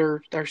guys that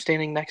are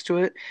standing next to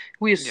it,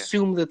 we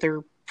assume that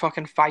they're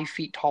fucking 5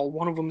 feet tall.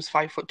 One of them is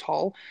 5 foot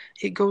tall.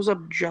 It goes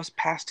up just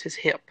past his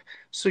hip.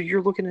 So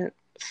you're looking at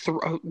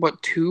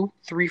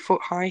 2-3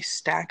 foot high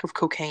stack of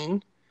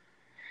cocaine.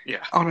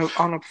 Yeah,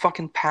 on a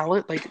fucking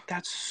pallet. Like,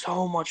 that's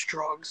so much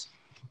drugs.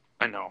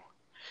 I know.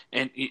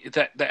 And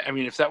that I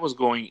mean, if that was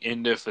going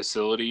into a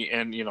facility,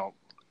 and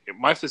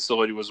my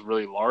facility was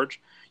really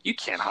large, you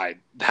can't hide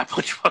that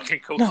much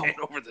fucking No, cocaine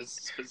over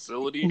this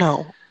facility.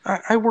 no.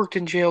 I worked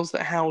in jails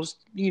that housed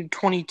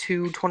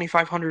 22,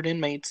 2,500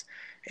 inmates,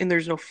 and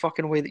there's no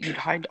fucking way that you'd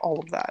hide all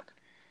of that.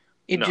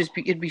 No.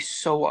 It'd be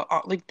so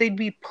like they'd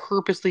be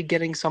purposely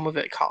getting some of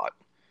it caught.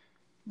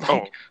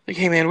 Oh, Like,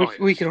 hey man, oh yeah.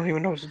 we don't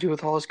even know what to do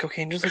with all this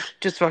cocaine.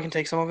 Just fucking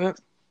take some of it.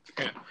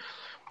 Yeah.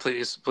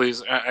 Please,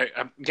 please.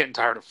 I'm getting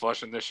tired of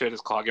flushing. This shit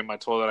is clogging my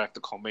toilet. I have to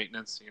call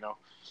maintenance.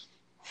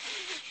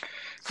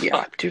 Yeah,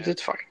 Fuck, dude, man.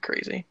 that's fucking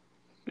crazy.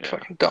 Yeah.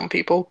 Fucking dumb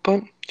people,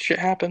 but shit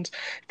happens.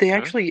 They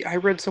actually, I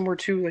read somewhere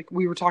too, like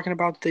we were talking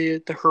about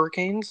the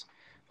hurricanes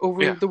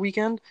over Yeah. the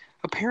weekend.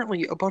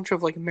 Apparently, a bunch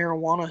of like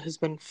marijuana has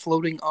been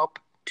floating up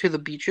to the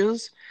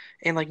beaches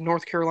in like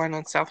North Carolina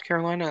and South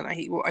Carolina, and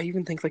I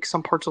even think like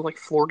some parts of like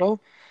Florida.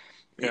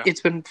 Yeah.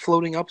 It's been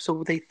floating up,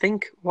 so they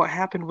think what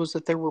happened was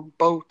that there were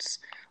boats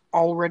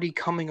already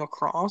coming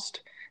across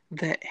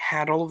that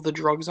had all of the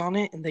drugs on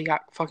it, and they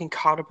got fucking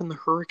caught up in the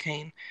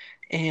hurricane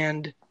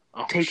and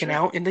Oh taken shit.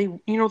 out. And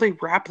they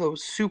wrap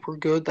those super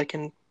good, like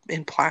in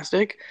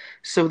plastic,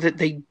 so that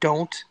they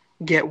don't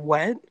get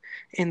wet,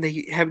 and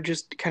they have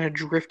just kind of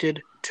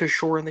drifted to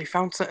shore. And they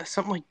found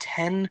something like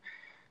 10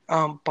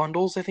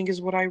 bundles, I think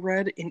is what I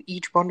read, and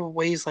each bundle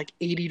weighs like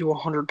 80 to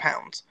 100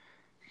 pounds.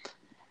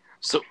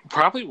 So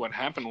probably what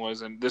happened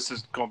was, and this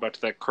is going back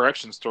to that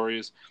correction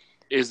story,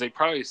 is they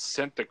probably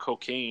sent the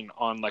cocaine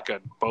on like a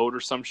boat or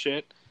some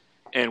shit,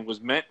 and was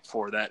meant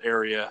for that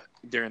area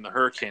during the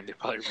hurricane. They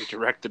probably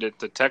redirected it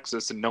to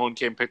Texas, and no one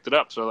came and picked it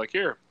up. So like,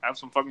 here, have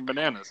some fucking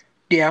bananas.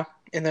 Yeah,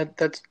 and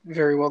that's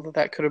very well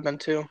that could have been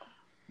too.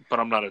 But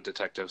I'm not a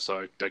detective, so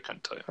I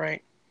couldn't tell you.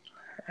 Right.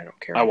 I don't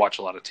care. I watch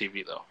a lot of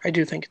TV though. I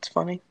do think it's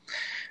funny.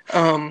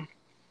 Um,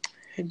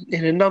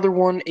 in another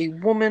one, a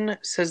woman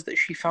says that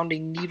she found a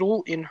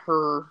needle in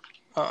her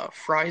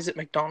fries at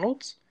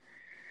McDonald's.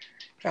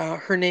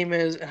 Her name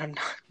is, and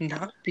I'm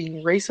not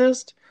being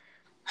racist.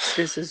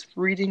 This is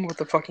reading what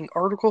the fucking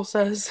article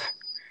says.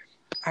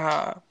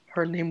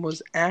 Her name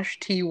was Ash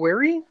T.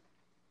 Wary.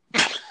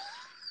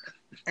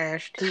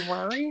 Ash T.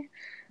 Wary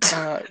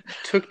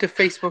took to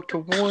Facebook to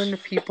warn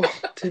people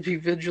to be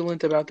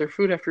vigilant about their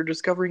food after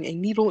discovering a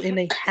needle in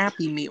a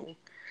Happy Meal.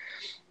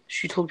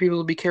 She told people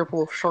to be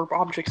careful of sharp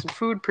objects in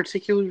food,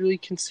 particularly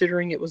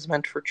considering it was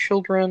meant for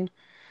children.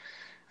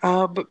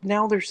 But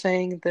now they're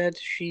saying that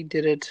she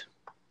did it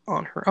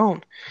on her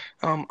own.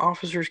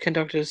 Officers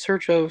conducted a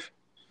search of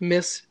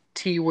Miss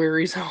T.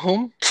 Wary's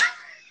home.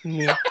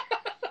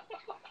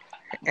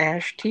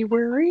 Ash T.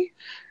 Wary?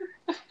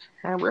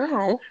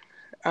 Hello.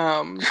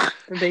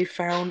 They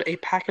found a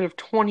packet of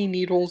 20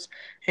 needles,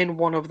 and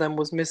one of them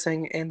was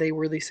missing, and they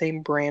were the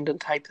same brand and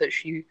type that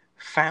she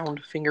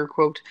found, finger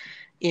quote,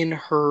 in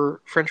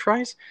her French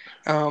fries.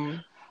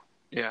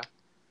 Yeah.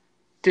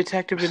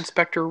 Detective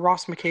Inspector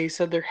Ross McKay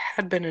said there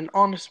had been an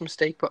honest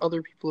mistake, but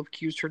other people have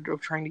accused her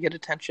of trying to get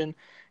attention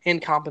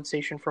and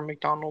compensation from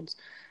McDonald's.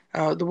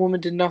 The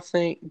woman did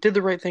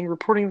the right thing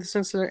reporting this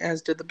incident,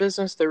 as did the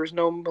business. There was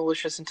no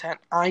malicious intent.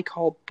 I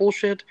call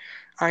bullshit.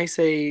 I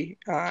say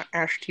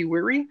Ash T.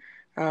 Weary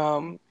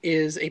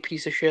is a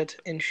piece of shit,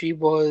 and she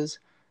was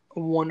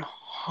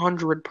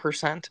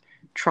 100%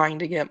 trying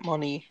to get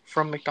money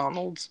from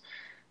McDonald's.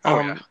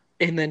 Yeah.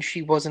 And then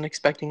she wasn't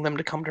expecting them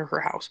to come to her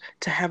house.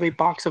 To have a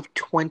box of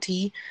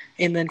 20,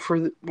 and then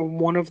for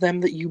one of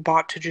them that you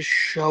bought to just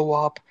show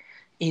up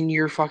in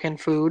your fucking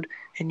food,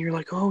 and you're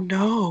like, oh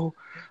no,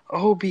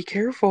 oh, be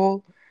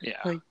careful. Yeah.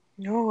 Like,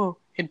 no.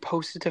 And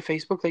post it to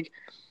Facebook, like,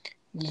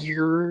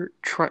 you're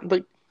trying,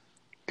 like,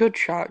 good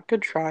shot,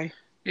 good try.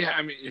 Yeah,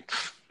 I mean,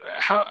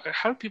 how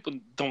do people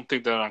don't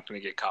think they're not going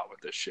to get caught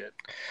with this shit?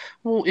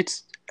 Well,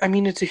 it's a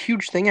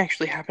huge thing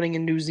actually happening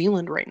in New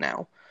Zealand right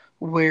now,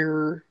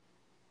 where,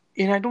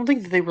 and I don't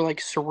think that they were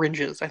like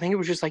syringes. I think it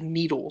was just like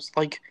needles,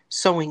 like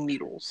sewing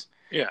needles.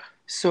 Yeah.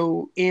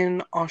 So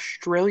in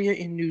Australia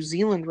and New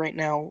Zealand right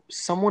now,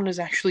 someone is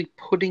actually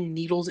putting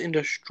needles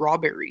into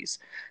strawberries.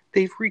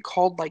 They've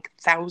recalled like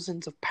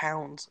thousands of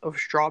pounds of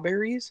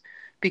strawberries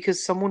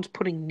because someone's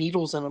putting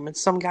needles in them. And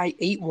some guy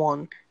ate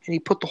one and he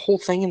put the whole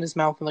thing in his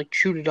mouth and like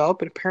chewed it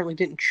up, and apparently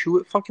didn't chew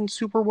it fucking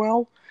super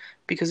well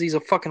because he's a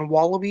fucking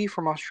wallaby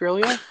from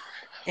Australia.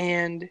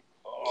 And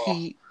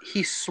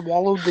he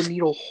swallowed the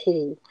needle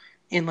whole,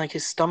 and like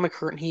his stomach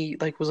hurt, and he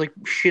like was like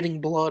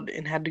shitting blood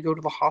and had to go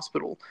to the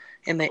hospital,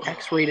 and they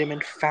x-rayed him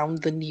and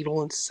found the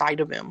needle inside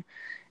of him,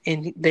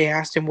 and they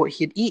asked him what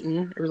he had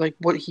eaten or like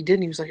what he did,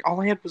 and he was like, all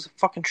I had was a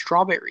fucking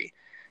strawberry.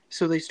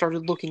 So they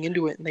started looking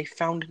into it, and they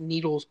found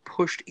needles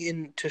pushed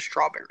into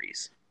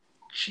strawberries.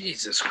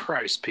 Jesus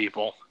Christ,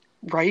 people.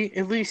 Right?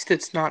 At least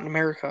it's not in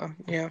America.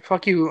 Yeah,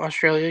 fuck you,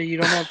 Australia. You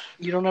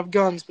don't have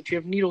guns, but you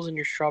have needles in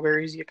your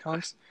strawberries, you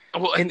cunts.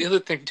 Well, and the other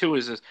thing too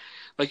is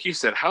like you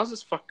said, how's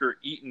this fucker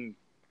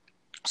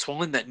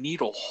swallowing that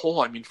needle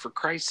whole? I mean, for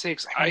Christ's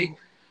sakes, I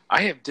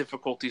have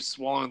difficulty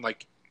swallowing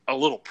like a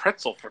little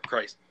pretzel, for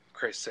Christ's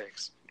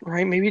sakes.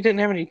 Right? Maybe he didn't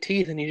have any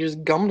teeth and he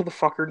just gummed the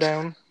fucker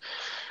down.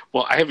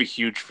 Well, I have a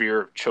huge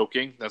fear of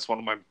choking. That's one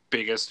of my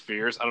biggest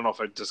fears. I don't know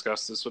if I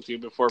discussed this with you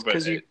before, but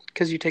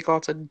Because you take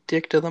lots of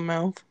dick to the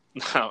mouth.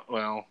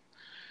 well,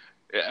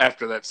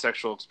 after that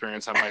sexual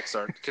experience, I might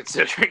start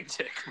considering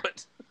dick.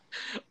 But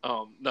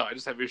no, I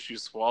just have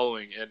issues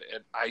swallowing, and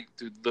I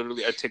dude,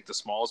 literally I take the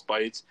smallest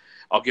bites.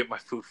 I'll get my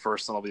food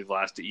first, and I'll be the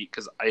last to eat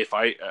because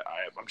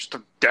I'm just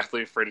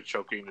deathly afraid of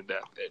choking to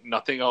death.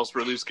 Nothing else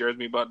really scares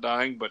me about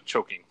dying, but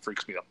choking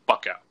freaks me the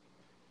fuck out.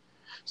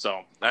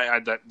 So I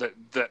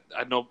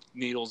know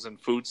needles and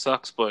food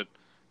sucks, but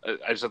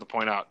I just have to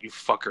point out, you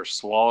fucker,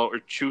 swallow or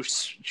chew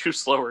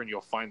slower, and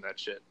you'll find that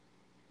shit.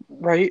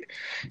 Right?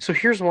 So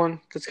here's one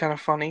that's kind of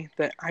funny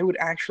that I would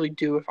actually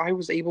do. If I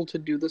was able to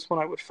do this one,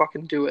 I would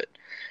fucking do it.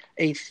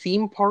 A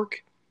theme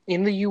park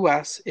in the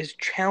US is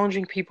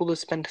challenging people to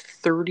spend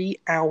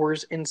 30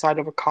 hours inside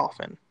of a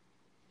coffin.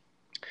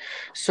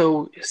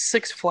 So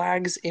Six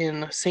Flags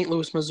in St.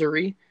 Louis,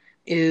 Missouri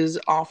is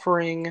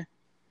offering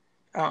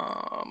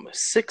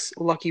six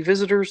lucky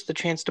visitors the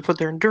chance to put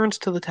their endurance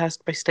to the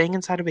test by staying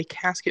inside of a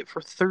casket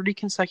for 30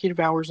 consecutive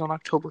hours on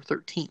October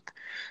 13th.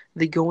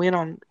 They go in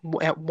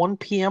at 1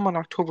 p.m. on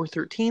October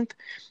 13th,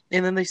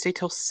 and then they stay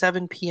till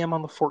 7 p.m.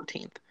 on the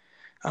 14th.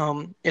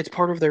 It's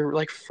part of their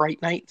like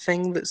Fright Night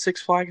thing that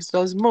Six Flags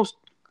does. Most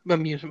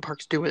amusement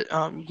parks do it.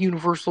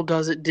 Universal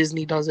does it,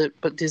 Disney does it,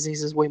 but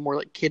Disney's is way more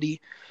like kiddie.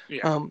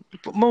 Yeah.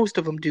 But most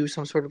of them do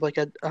some sort of like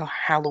a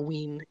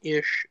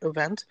Halloween-ish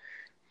event.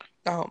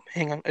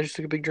 Hang on, I just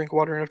took a big drink of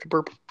water and I have to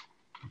burp.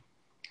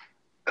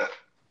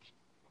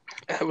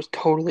 That was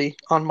totally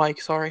on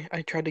mic, sorry.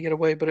 I tried to get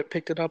away, but it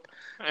picked it up.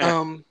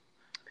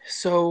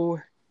 So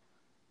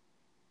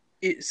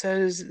it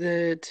says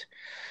that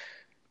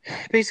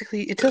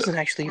basically it doesn't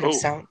actually even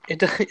sound it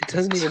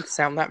doesn't even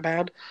sound that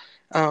bad.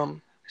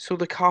 So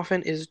the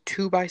coffin is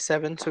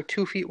 2x7, so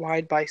 2 feet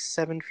wide by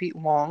 7 feet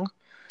long.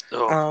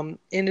 And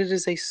it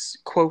is a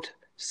quote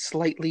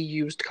slightly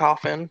used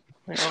coffin.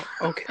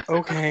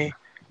 Okay.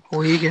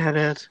 We get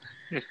it.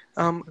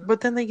 But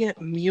then they get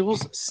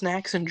meals,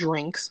 snacks, and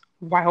drinks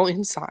while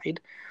inside.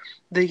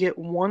 They get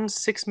 1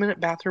 6-minute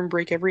bathroom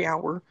break every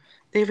hour.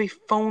 They have a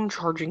phone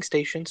charging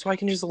station, so I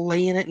can just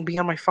lay in it and be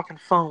on my fucking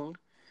phone.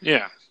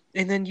 Yeah.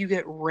 And then you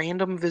get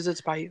random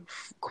visits by,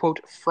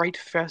 quote, Fright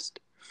Fest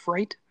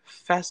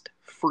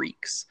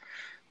freaks,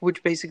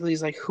 which basically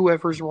is like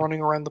whoever's running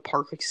around the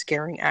park, like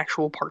scaring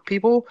actual park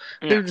people.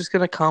 Yeah. They're just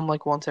going to come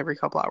like once every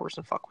couple hours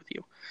and fuck with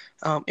you.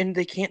 And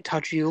they can't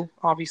touch you,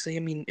 obviously. I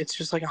mean, it's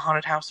just like a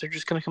haunted house. They're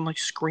just going to come like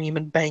scream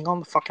and bang on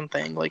the fucking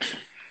thing. Like,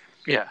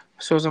 yeah.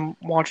 So as I'm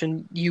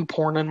watching you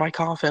porn in my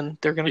coffin,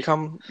 they're going to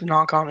come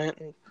knock on it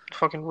and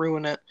fucking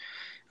ruin it.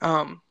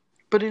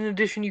 But in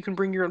addition, you can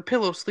bring your own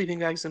pillows, sleeping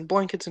bags, and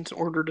blankets in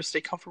order to stay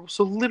comfortable.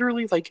 So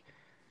literally, like,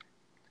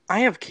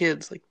 I have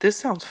kids. Like, this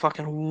sounds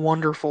fucking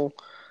wonderful.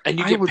 And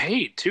you get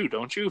paid too,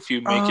 don't you? If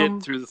you make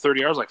it through the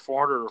 30 hours, like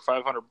 400 or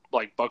 500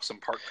 like bucks in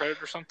park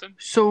credit or something.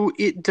 So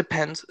it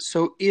depends.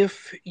 So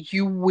if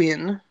you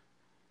win,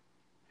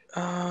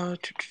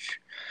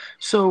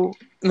 so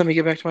let me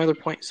get back to my other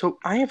point. So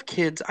I have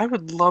kids. I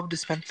would love to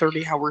spend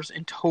 30 hours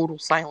in total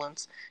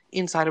silence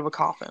inside of a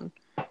coffin.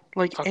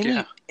 Like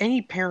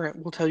any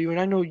parent will tell you, and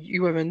I know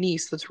you have a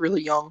niece that's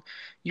really young.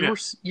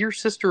 Your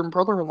sister and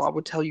brother-in-law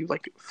would tell you,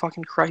 like,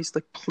 fucking Christ,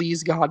 like,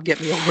 please God, get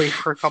me away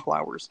for a couple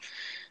hours.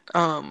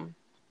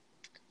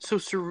 So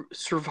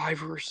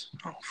survivors,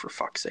 oh, for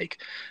fuck's sake,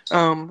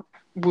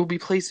 will be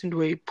placed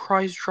into a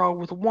prize draw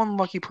with one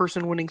lucky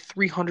person winning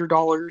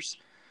 $300.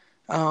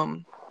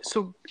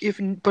 If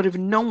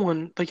no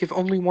one, like, if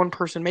only one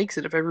person makes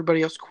it, if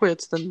everybody else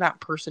quits, then that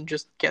person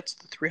just gets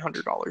the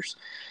 $300.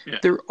 Yeah.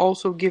 They're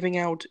also giving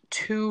out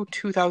 2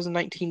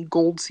 2019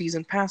 gold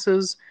season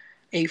passes,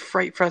 a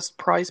Fright Fest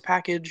prize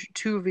package,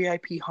 2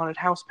 VIP haunted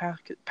house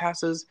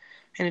passes,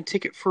 and a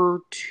ticket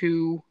for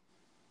two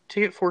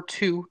to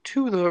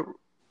the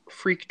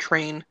Freak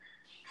Train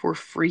for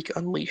Freak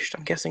Unleashed.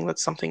 I'm guessing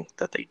that's something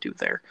that they do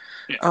there.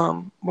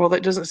 Yeah. Well,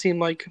 that doesn't seem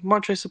like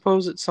much, I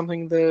suppose. It's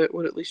something that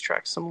would at least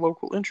track some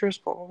local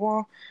interest, blah, blah,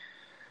 blah.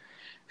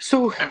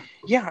 So,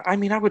 yeah, I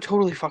mean, I would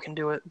totally fucking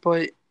do it,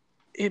 but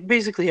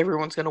basically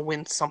everyone's going to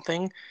win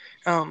something.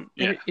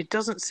 It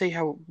doesn't say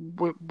how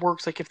it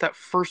works, like if that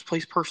first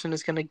place person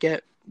is going to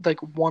get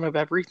like one of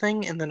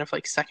everything, and then if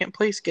like second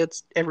place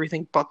gets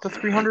everything but the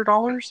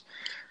 $300,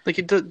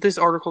 like this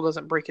article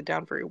doesn't break it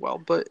down very well,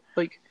 but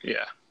like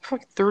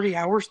fuck 30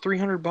 hours,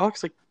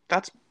 $300, like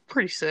that's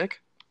pretty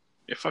sick.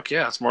 Yeah, fuck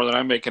yeah, it's more than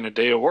I make in a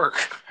day of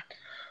work.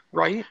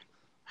 Right?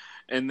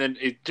 And then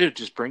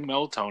just bring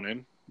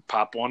melatonin,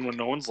 pop one when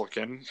no one's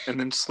looking, and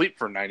then sleep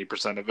for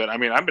 90% of it. I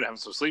mean, I've been having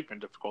some sleeping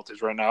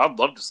difficulties right now. I'd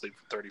love to sleep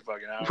for 30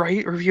 fucking hours.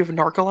 Right? Or if you have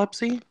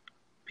narcolepsy,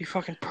 be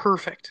fucking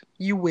perfect.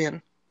 You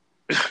win.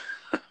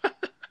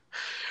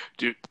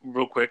 Dude,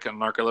 real quick on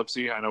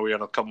narcolepsy, I know we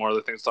had a couple more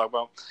other things to talk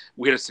about.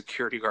 We had a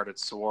security guard at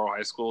Saguaro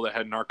High School that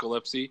had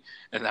narcolepsy,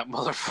 and that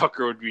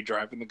motherfucker would be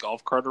driving the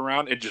golf cart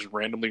around and just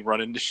randomly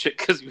run into shit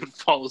because he would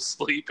fall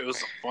asleep. It was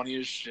the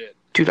funniest shit.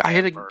 Dude,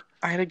 ever.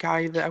 I had a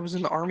guy that I was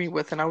in the army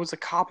with, and I was a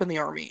cop in the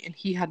army, and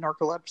he had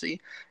narcolepsy,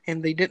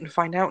 and they didn't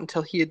find out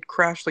until he had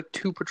crashed like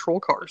 2 patrol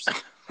cars.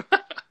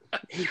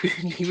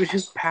 He would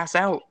just pass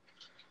out.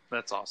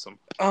 That's awesome.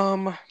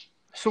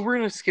 So we're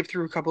gonna skip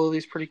through a couple of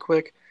these pretty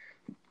quick,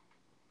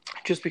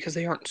 just because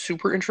they aren't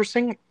super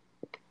interesting.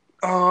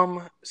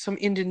 Some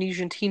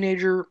Indonesian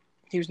teenager.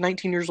 He was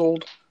 19 years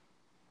old.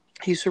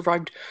 He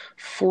survived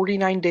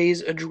 49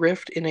 days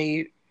adrift in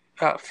a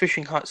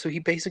fishing hut. So he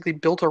basically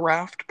built a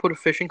raft, put a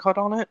fishing hut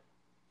on it,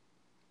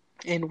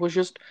 and was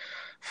just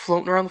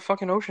floating around the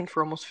fucking ocean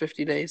for almost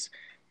 50 days,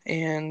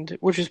 and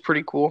which is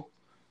pretty cool.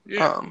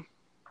 Yeah.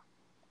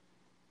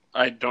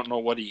 I don't know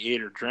what he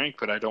ate or drank,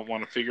 but I don't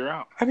want to figure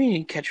out. I mean, you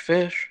can catch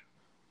fish.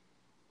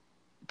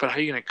 But how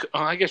are you gonna?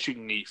 I guess you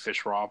can eat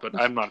fish raw, but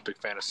I'm not a big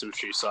fan of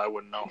sushi, so I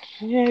wouldn't know.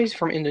 Yeah, he's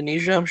from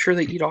Indonesia. I'm sure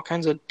they eat all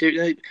kinds of.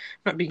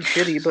 Not being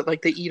shitty, but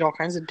like they eat all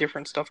kinds of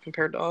different stuff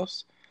compared to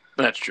us.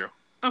 That's true.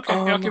 Okay,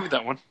 I'll give it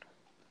that one.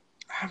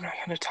 I'm not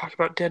going to talk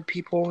about dead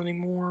people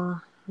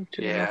anymore.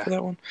 Yeah. For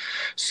that one.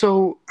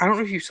 So I don't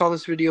know if you saw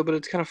this video, but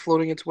it's kind of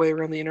floating its way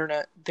around the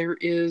internet. There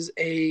is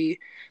a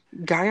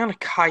guy on a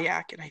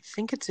kayak, and I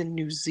think it's in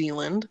New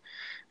Zealand.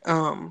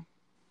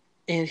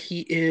 And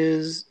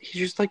he's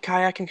just like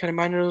kayaking, kind of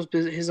minding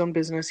his own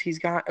business. He's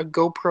got a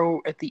GoPro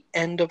at the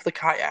end of the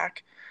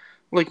kayak,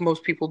 like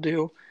most people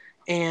do,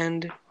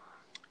 and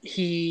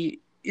he's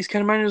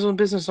kind of minding his own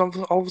business. All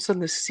of a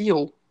sudden, this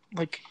seal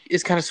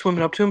is kind of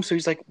swimming up to him, so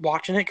he's like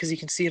watching it because he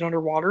can see it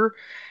underwater.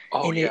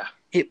 Oh, and yeah.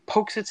 It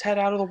pokes its head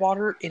out of the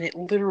water, and it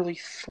literally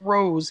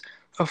throws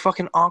a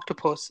fucking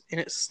octopus, and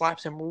it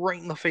slaps him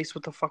right in the face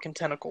with the fucking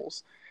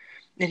tentacles.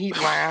 And he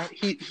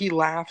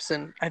laughs,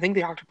 and I think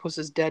the octopus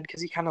is dead because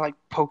he kind of like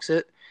pokes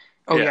it.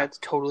 Oh yeah, it's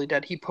totally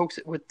dead. He pokes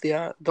it with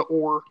the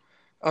oar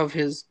of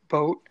his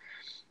boat,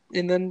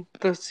 and then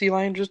the sea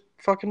lion just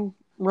fucking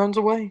runs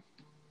away.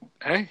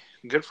 Hey,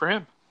 good for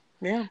him.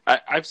 Yeah,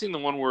 I've seen the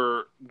one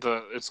where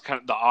it's kind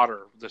of the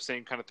otter, the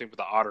same kind of thing, but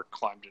the otter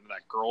climbed into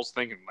that girl's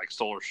thing and like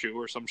stole her shoe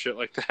or some shit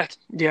like that.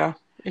 Yeah,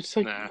 it's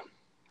like,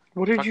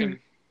 what did you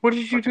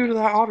do to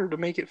that otter to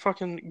make it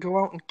fucking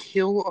go out and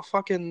kill a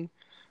fucking?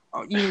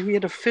 He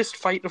had a fist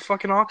fight a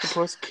fucking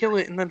octopus, kill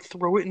it, and then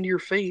throw it into your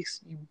face.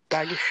 You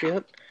bag of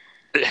shit.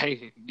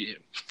 Hey, yeah,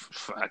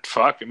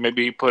 fuck.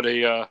 Maybe he put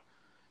a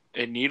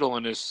needle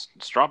in his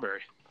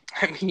strawberry.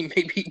 I mean,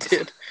 maybe he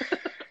did.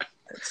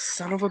 That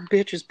son of a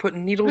bitch is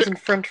putting needles in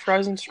French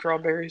fries and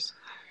strawberries.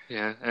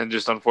 Yeah, and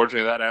just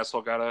unfortunately, that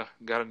asshole got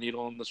a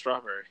needle in the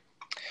strawberry.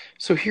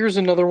 So here's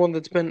another one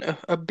that's been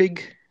a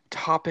big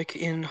topic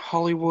in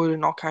Hollywood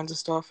and all kinds of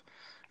stuff.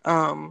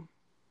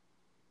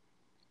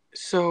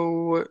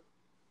 So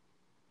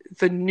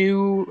the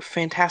new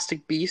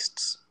Fantastic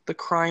Beasts, The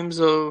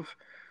Crimes of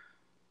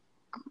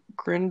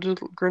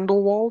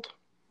Grindelwald,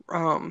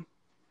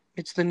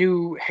 it's the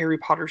new Harry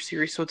Potter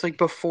series. So it's like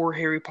before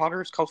Harry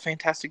Potter. It's called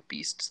Fantastic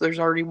Beasts. There's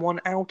already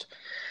one out,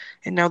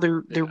 and now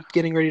they're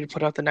getting ready to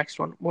put out the next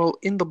one. Well,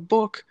 in the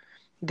book,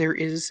 there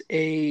is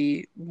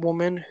a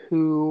woman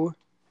who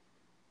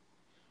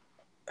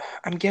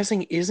I'm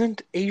guessing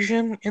isn't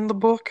Asian in the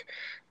book,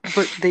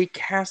 but they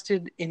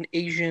casted an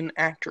Asian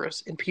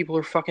actress, and people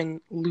are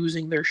fucking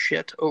losing their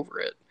shit over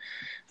it.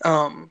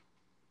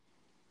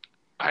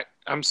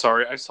 I'm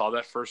sorry, I saw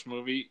that first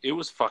movie. It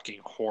was fucking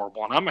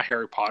horrible, and I'm a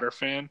Harry Potter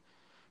fan,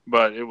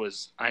 but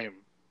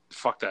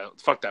fuck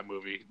that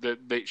movie.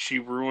 She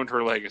ruined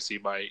her legacy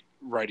by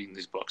writing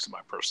these books, in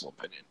my personal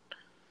opinion.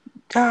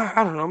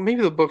 I don't know.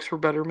 Maybe the books were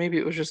better. Maybe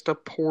it was just a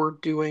poor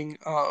doing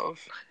of.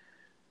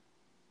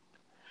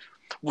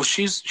 Well,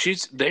 she's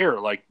there,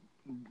 like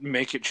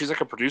she's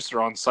like a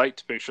producer on site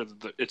to make sure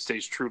that it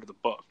stays true to the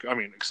book. I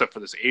mean, except for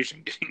this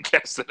Asian getting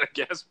casted, I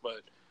guess,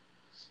 but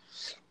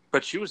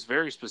she was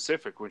very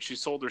specific when she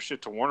sold her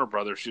shit to Warner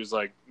Brothers. She was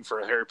like, for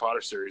a Harry Potter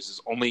series, is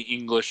only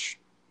English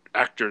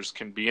actors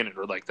can be in it,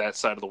 or like that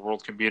side of the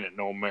world can be in it,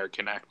 no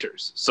American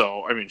actors.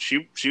 So I mean,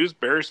 she was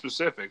very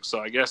specific.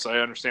 So I guess I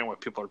understand why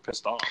people are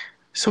pissed off.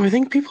 So I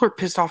think people are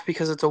pissed off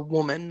because it's a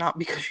woman, not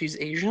because she's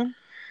Asian.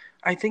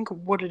 I think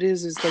what it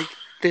is like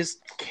this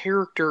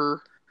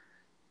character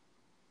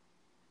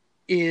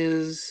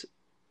is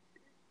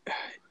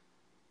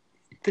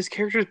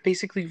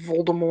basically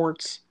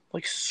Voldemort's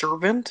like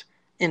servant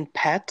and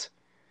pet,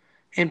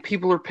 and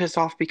people are pissed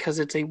off because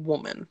it's a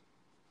woman.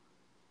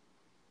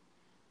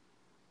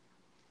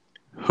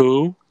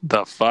 Who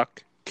the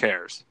fuck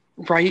cares?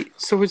 Right?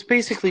 So it's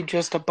basically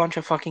just a bunch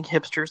of fucking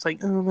hipsters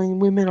like, oh,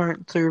 women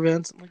aren't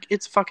servants. Like,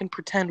 it's fucking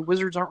pretend.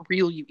 Wizards aren't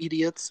real, you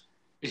idiots.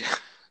 Yeah.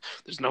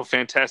 There's no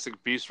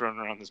Fantastic Beast running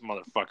around this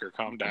motherfucker.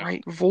 Calm down.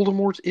 Right?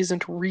 Voldemort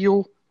isn't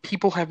real.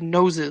 People have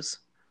noses.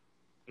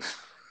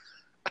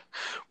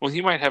 Well,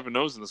 he might have a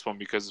nose in this one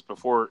because it's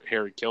before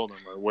Harry killed him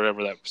or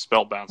whatever that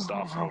spell bounced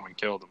off him and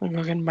killed him.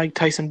 Fucking Mike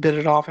Tyson bit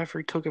it off after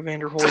he took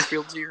Evander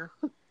Holyfield's ear.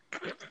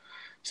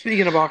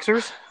 Speaking of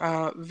boxers,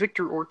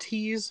 Victor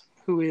Ortiz,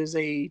 who is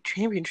a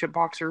championship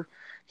boxer,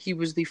 He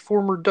was the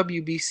former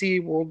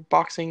WBC World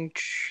Boxing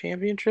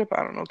Championship. I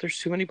don't know. There's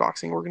too many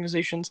boxing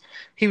organizations.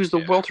 He was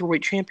the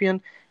welterweight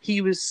champion. He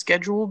was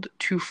scheduled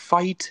to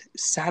fight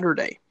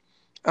Saturday,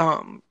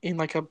 in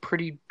like a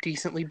pretty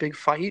decently big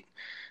fight.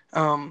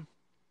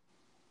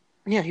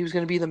 Yeah, he was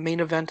going to be the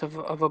main event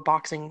of a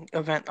boxing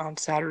event on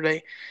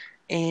Saturday,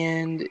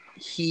 and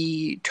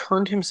he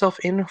turned himself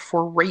in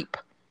for rape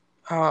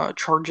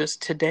charges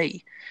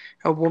today.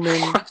 A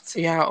woman,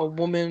 a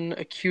woman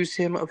accused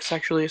him of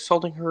sexually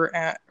assaulting her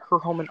at her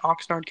home in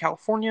Oxnard,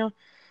 California.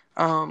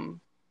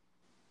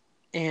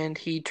 And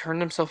he turned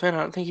himself in.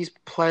 I don't think he's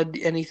pled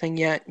anything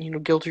yet,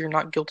 guilty or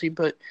not guilty,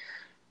 but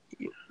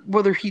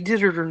whether he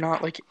did it or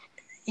not, like,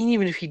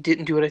 even if he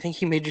didn't do it, I think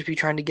he may just be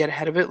trying to get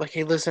ahead of it. Like,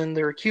 hey, listen,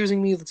 they're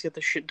accusing me. Let's get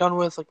this shit done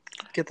with. Like,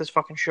 get this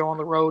fucking show on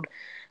the road.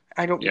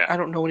 I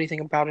don't know anything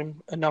about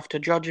him enough to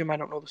judge him. I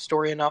don't know the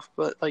story enough,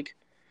 but like,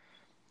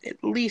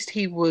 at least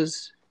he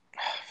was.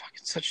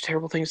 Fucking such a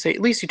terrible thing to say.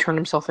 At least he turned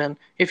himself in.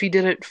 If he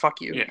did it,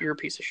 fuck you. Yeah. You're a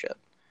piece of shit.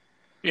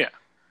 Yeah.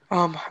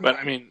 But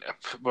I mean,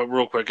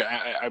 real quick,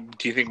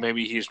 do you think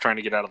maybe he's trying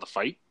to get out of the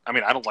fight? I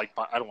mean, I don't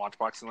watch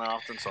boxing that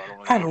often, so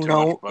I don't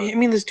know. I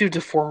mean, this dude's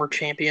a former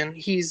champion.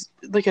 He's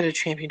like at a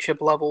championship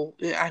level.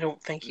 I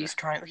don't think he's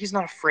trying. He's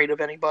not afraid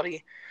of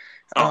anybody.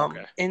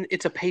 Okay. And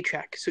it's a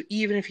paycheck. So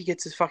even if he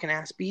gets his fucking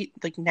ass beat,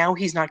 like, now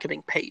he's not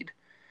getting paid.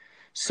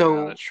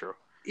 So that's true.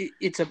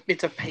 It's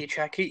a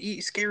paycheck.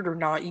 He's scared or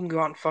not, you can go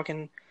out and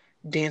fucking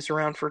dance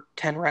around for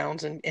 10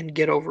 rounds and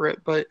get over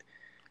it. But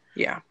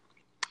yeah.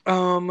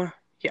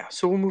 Yeah,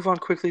 so we'll move on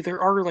quickly. There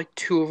are like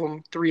 3 of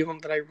them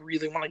that I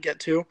really want to get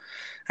to.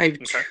 I have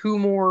 2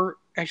 more,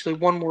 actually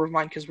 1 more of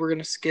mine, because we're going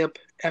to skip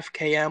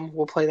FKM.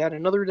 We'll play that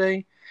another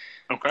day.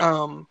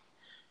 Okay.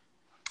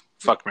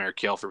 Fuck, Marry,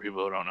 Kill, for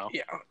people who don't know.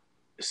 Yeah.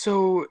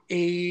 So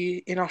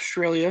in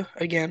Australia,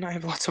 again, I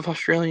have lots of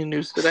Australian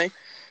news today.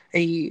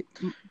 A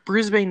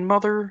Brisbane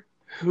mother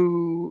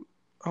who...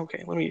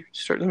 Okay, let me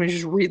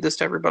just read this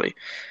to everybody.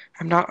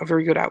 I'm not a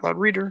very good out loud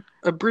reader.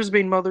 A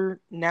Brisbane mother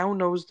now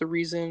knows the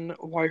reason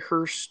why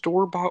her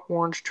store-bought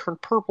orange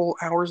turned purple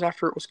hours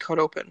after it was cut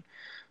open.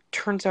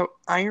 Turns out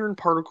iron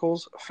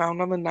particles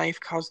found on the knife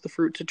caused the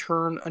fruit to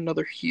turn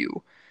another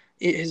hue.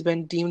 It has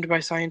been deemed by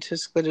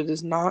scientists that it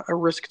is not a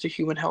risk to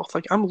human health.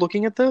 Like, I'm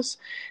looking at this,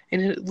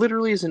 and it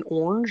literally is an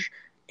orange,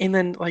 and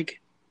then, like,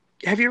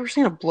 have you ever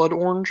seen a blood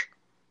orange?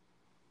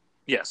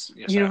 Yes.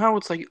 You know how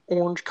it's like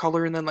orange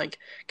color and then like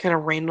kind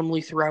of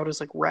randomly throughout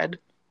is like red?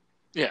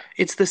 Yeah.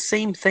 It's the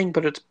same thing,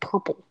 but it's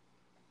purple.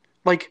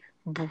 Like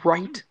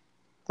bright,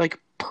 like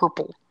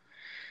purple.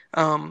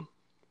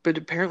 But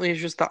apparently it's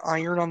just the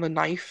iron on the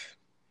knife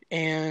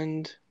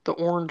and the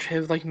orange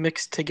have like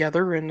mixed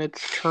together and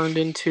it's turned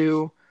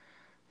into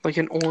like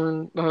an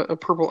orange, a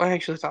purple. I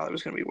actually thought it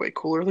was going to be way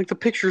cooler. Like, the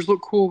pictures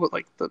look cool, but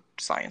like the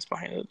science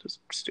behind it is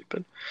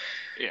stupid.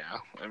 Yeah,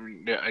 I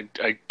mean,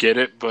 I get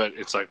it, but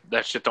it's like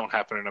that shit don't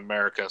happen in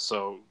America,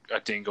 so I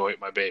didn't go eat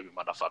my baby,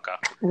 motherfucker.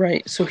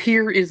 Right. So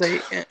here is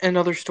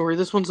another story.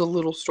 This one's a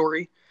little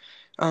story.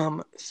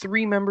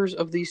 3 members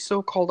of the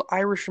so-called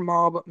Irish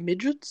mob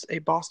Midgets, a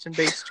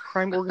Boston-based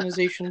crime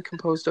organization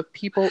composed of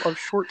people of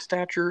short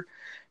stature,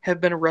 have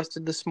been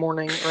arrested this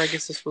morning, or I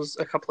guess this was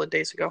a couple of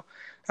days ago,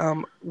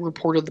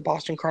 reported the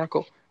Boston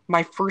Chronicle.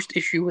 My first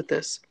issue with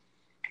this,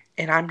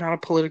 and I'm not a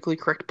politically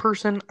correct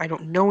person, I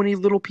don't know any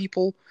little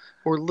people,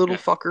 or little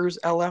fuckers,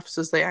 LFs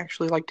as they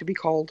actually like to be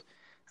called.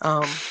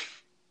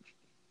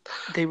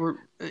 They were,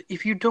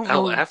 if you don't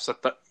know... LFs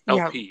at the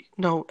LP? Yeah,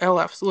 no,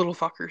 LFs, little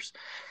fuckers.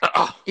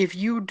 If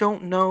you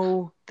don't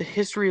know the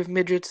history of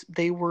midgets,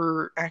 they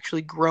were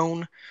actually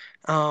grown,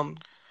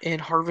 and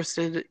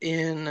harvested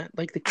in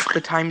like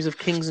the times of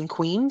kings and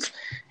queens,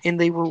 and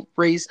they were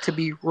raised to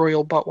be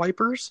royal butt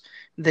wipers.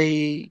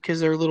 Because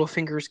their little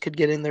fingers could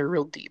get in there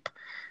real deep.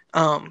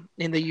 And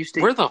they used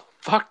to. Where the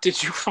fuck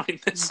did you find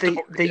this story?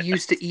 They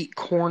used to eat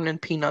corn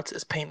and peanuts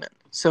as payment.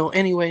 So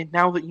anyway,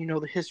 now that you know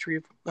the history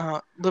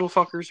of little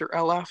fuckers or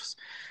LFs,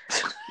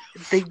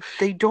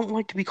 they don't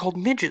like to be called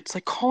midgets.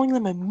 Like, calling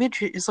them a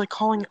midget is like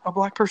calling a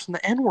black person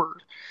the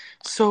N-word.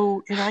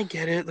 So, and I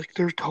get it, like,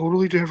 they're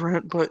totally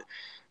different, but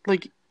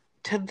like,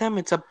 to them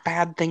it's a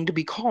bad thing to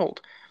be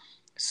called.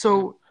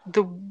 So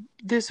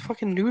this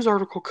fucking news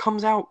article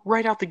comes out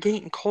right out the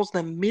gate and calls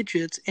them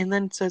midgets, and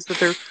then says that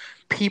they're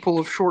people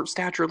of short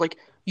stature. Like,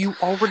 you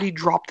already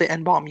dropped the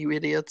N-bomb, you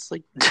idiots.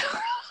 Like,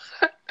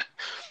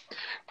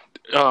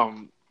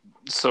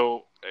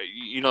 so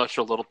you know that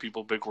show Little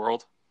People, Big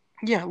World?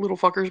 Yeah, Little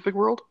Fuckers, Big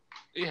World.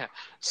 Yeah.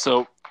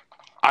 So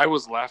I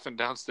was laughing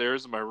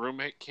downstairs, and my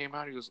roommate came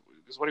out. He goes,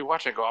 "What are you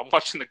watching?" I go, "I'm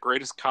watching the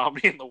greatest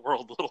comedy in the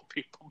world, Little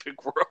People, Big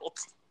World."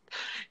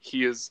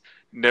 He has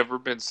never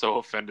been so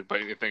offended by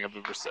anything I've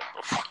ever said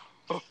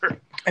before.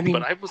 I mean,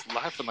 but I was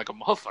laughing like a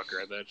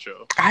motherfucker at that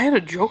show. I had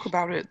a joke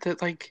about it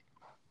that, like,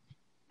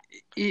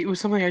 it was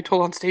something I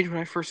told on stage when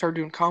I first started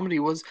doing comedy,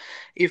 was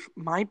if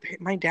my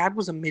dad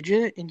was a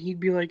midget and he'd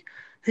be like,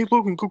 "Hey,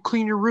 Logan, go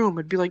clean your room,"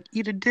 I'd be like,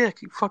 "Eat a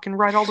dick, you fucking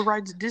ride all the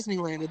rides at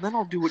Disneyland, and then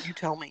I'll do what you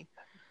tell me."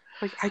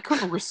 Like, I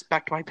couldn't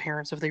respect my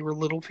parents if they were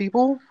little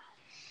people.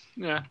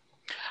 Yeah.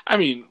 I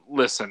mean,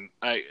 listen,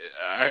 I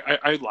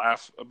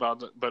laugh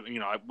about it, but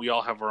we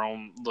all have our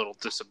own little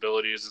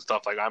disabilities and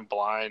stuff. Like I'm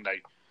blind,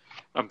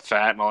 I'm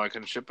fat and all that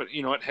kind of shit. But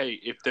you know what? Hey,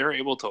 if they're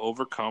able to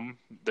overcome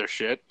their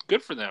shit,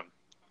 good for them.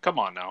 Come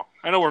on now.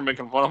 I know we're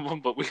making fun of them,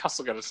 but we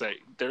also got to say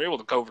they're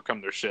able to overcome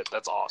their shit.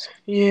 That's awesome.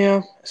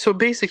 Yeah. So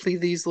basically,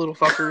 these little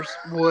fuckers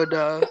would.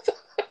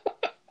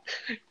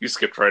 You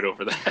skipped right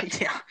over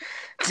that. Yeah.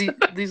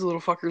 These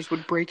little fuckers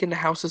would break into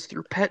houses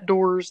through pet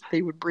doors.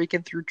 They would break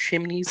in through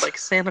chimneys like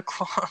Santa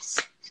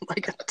Claus,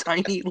 like a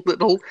tiny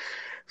little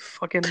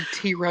fucking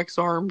T-Rex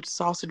armed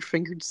sausage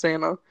fingered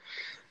Santa.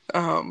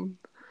 And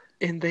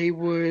they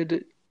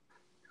would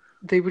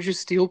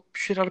just steal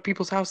shit out of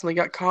people's house, and they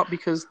got caught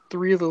because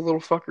 3 of the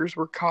little fuckers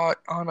were caught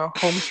on a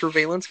home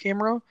surveillance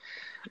camera.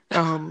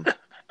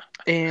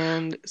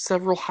 And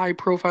several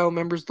high-profile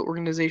members of the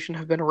organization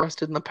have been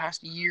arrested in the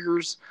past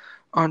years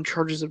on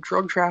charges of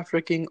drug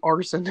trafficking,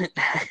 arson, and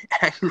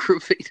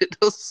aggravated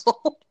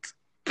assault.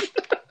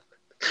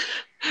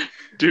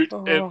 Dude,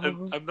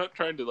 and I'm not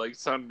trying to like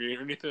sound mean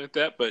or anything like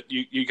that, but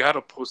you got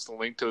to post a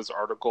link to this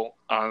article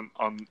on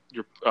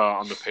your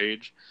on the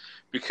page,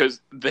 because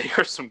they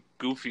are some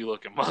goofy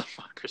looking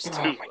motherfuckers too.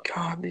 Oh my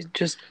god,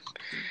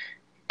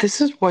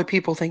 this is why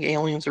people think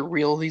aliens are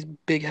real. These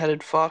big headed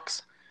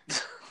fucks.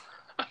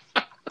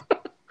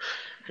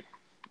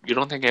 You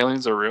don't think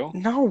aliens are real?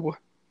 No.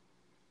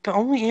 The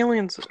only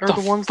aliens are the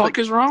ones that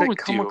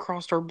come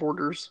across our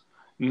borders.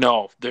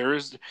 No, there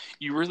is.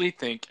 You really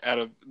think out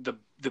of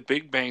the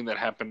Big Bang that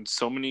happened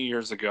so many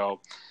years ago,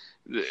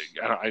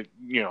 at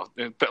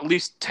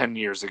least 10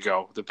 years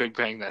ago, the Big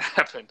Bang that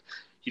happened,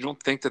 you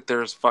don't think that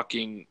there's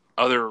fucking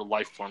other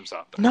life forms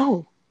out there?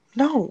 No.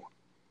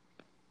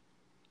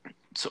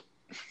 So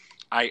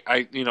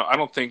I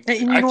don't think.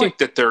 I think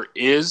that there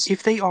is.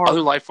 If they are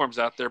other life forms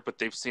out there, but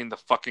they've seen the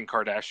fucking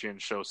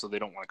Kardashian show, so they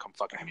don't want to come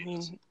fucking meet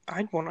us.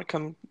 I'd want to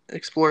come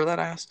explore that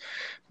ass,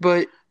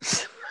 but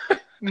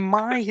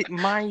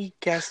my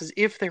guess is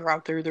if they're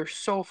out there, they're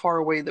so far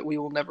away that we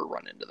will never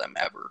run into them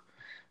ever.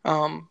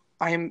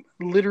 I am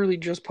literally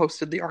just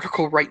posted the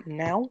article right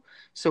now,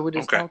 so it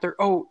is out there.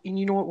 Oh, and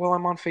you know what? While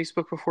I'm on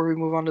Facebook, before we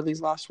move on to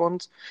these last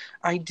ones,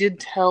 I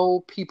did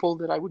tell people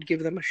that I would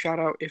give them a shout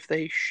out if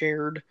they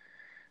shared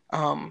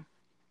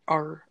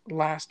our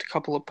last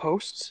couple of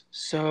posts.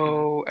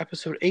 So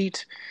episode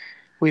 8,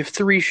 we have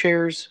 3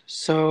 shares.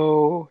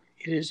 So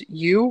it is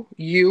you,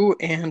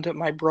 and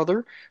my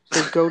brother.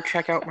 So go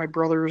check out my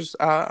brother's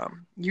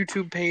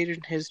YouTube page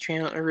and his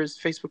channel or his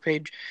Facebook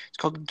page. It's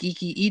called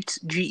Geeky Eats,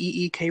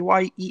 GeekyEats,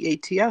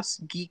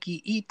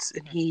 Geeky Eats,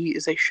 and he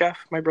is a chef.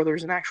 My brother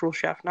is an actual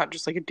chef, not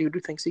just like a dude who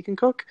thinks he can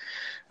cook.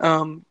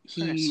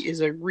 He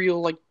is a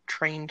real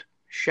trained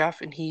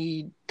chef, and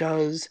he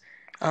does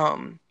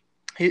on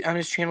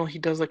his channel he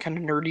does kind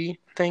of nerdy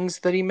things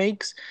that he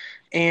makes,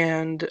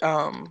 and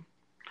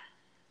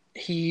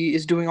he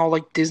is doing all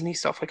Disney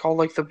stuff, all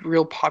the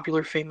real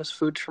popular famous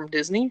foods from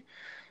Disney,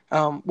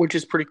 which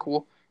is pretty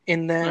cool.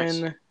 And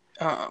then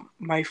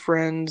my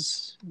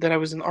friends that I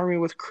was in the army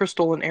with,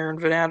 Crystal and Aaron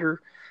Van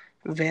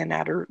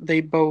Adder,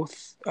 they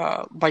both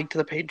liked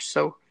the page,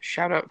 so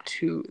shout out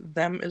to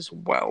them as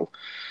well.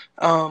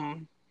 All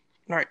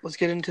right, let's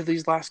get into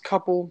these last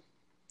couple,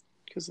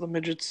 because the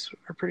midgets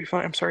are pretty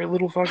funny. I'm sorry,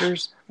 little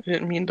fuckers. I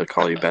didn't mean to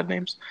call you bad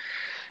names.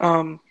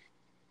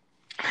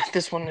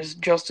 This one is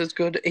just as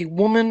good. A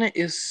woman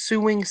is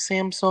suing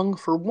Samsung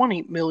for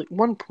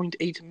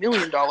 $1.8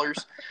 million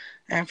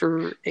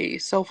after a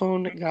cell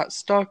phone got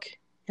stuck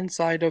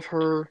inside of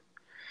her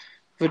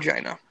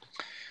vagina.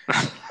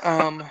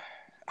 I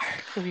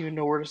don't even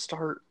know where to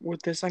start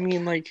with this. I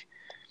mean, I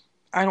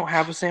don't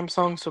have a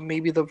Samsung, so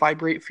maybe the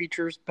vibrate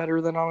feature is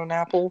better than on an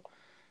Apple.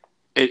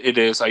 It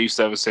is. I used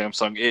to have a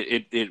Samsung.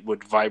 It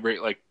would vibrate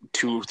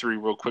 2 or 3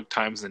 real quick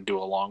times and do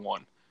a long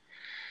one.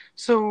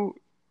 So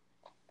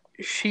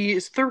she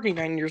is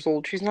 39 years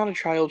old. She's not a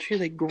child.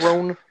 She's a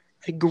grown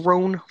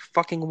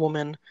fucking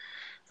woman.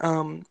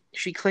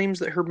 She claims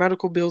that her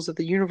medical bills at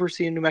the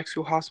University of New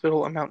Mexico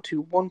Hospital amount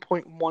to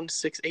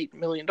 $1.168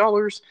 million,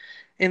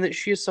 and that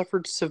she has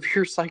suffered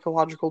severe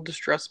psychological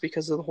distress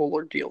because of the whole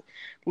ordeal.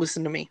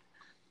 Listen to me.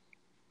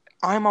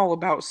 I'm all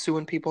about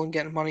suing people and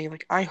getting money.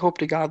 I hope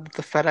to God that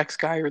the FedEx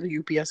guy or the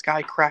UPS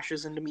guy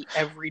crashes into me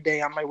every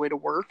day on my way to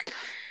work.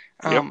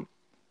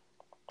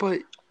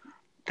 But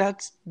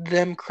that's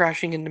them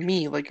crashing into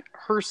me.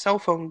 Her cell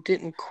phone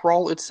didn't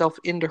crawl itself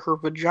into her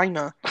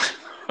vagina.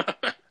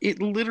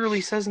 It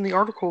literally says in the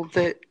article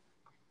that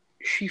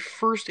she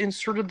first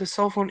inserted the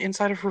cell phone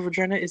inside of her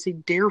vagina as a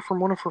dare from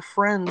one of her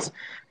friends,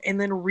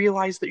 and then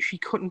realized that she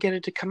couldn't get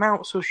it to come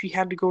out, so she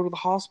had to go to the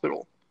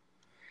hospital.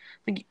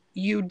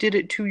 You did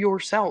it to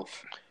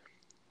yourself.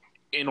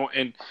 And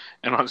on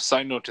a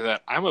side note to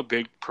that, I'm a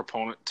big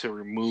proponent to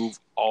remove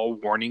all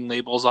warning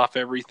labels off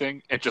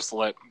everything and just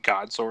let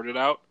God sort it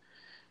out.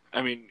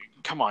 I mean,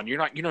 come on, you're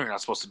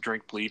not supposed to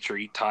drink bleach or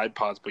eat Tide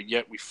Pods, but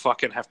yet we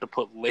fucking have to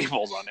put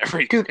labels on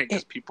everything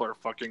because people are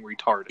fucking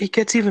retarded. It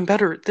gets even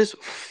better. This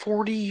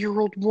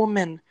 40-year-old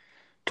woman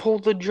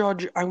told the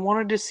judge I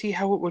wanted to see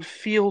how it would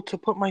feel to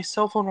put my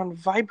cell phone on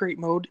vibrate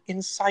mode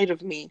inside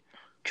of me,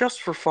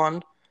 just for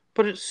fun,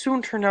 but it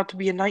soon turned out to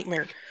be a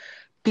nightmare.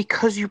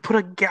 Because you put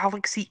a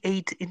Galaxy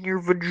 8 in your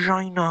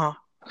vagina.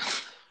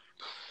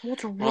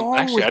 What's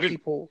wrong with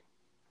people?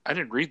 I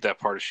didn't read that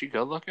part. Is she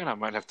good looking? I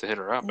might have to hit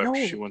her up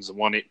after she wins the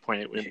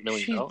 $1.8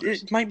 million.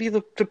 It might be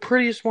the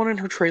prettiest one in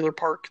her trailer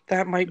park.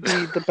 That might be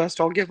the best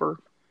I'll give her.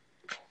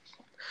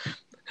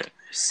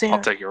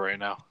 I'll take it right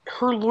now.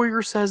 Her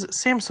lawyer says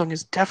Samsung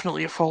is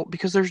definitely at fault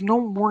because there's no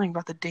warning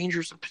about the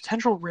dangers and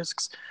potential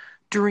risks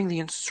during the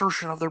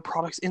insertion of their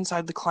products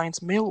inside the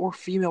client's male or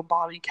female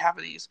body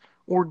cavities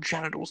or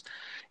genitals.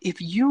 If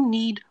you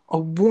need a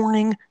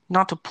warning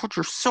not to put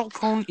your cell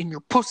phone in your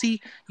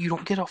pussy, you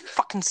don't get a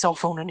fucking cell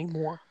phone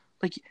anymore.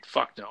 Like,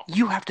 fuck no.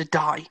 You have to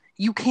die.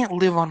 You can't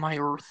live on my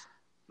earth.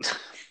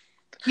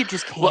 You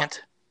just can't. Well,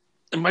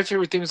 and my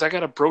favorite thing is I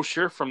got a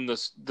brochure from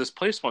this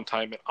place one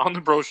time, and on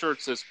the brochure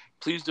it says,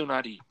 "Please do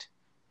not eat."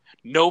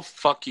 No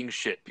fucking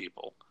shit,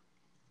 people.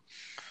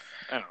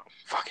 I don't know.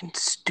 Fucking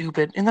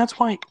stupid. And that's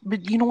why,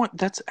 but you know what?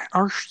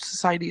 Our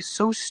society is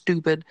so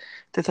stupid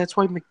that's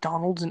why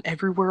McDonald's and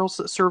everywhere else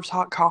that serves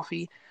hot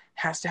coffee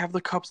has to have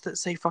the cups that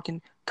say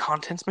fucking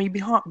contents may be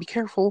hot, be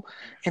careful.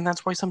 And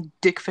that's why some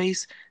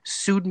dickface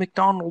sued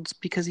McDonald's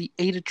because he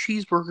ate a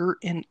cheeseburger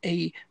and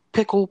a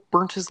pickle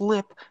burnt his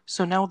lip.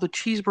 So now the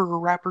cheeseburger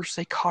wrappers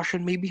say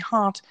caution may be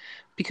hot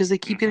because they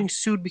keep getting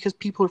sued because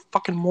people are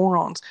fucking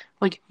morons.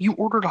 Like, you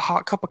ordered a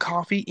hot cup of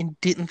coffee and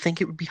didn't think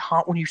it would be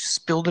hot when you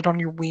spilled it on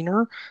your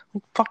wiener.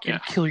 Like, fuck you,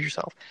 kill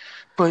yourself.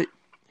 But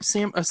a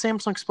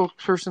Samsung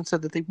spokesperson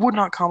said that they would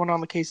not comment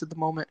on the case at the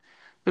moment,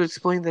 but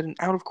explained that an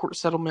out-of-court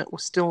settlement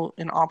was still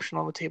an option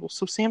on the table.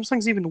 So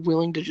Samsung's even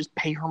willing to just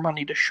pay her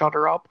money to shut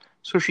her up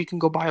so she can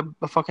go buy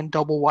a fucking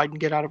double wide and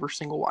get out of her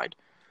single wide.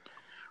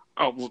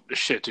 Oh, well,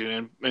 shit,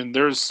 dude. And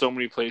there's so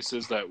many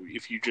places that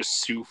if you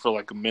just sue for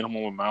like a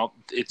minimum amount,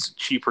 it's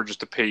cheaper just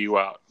to pay you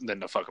out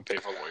than to fucking pay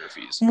for lawyer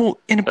fees. Well,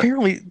 and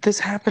apparently this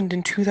happened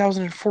in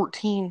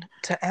 2014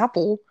 to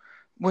Apple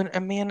when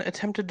a man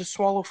attempted to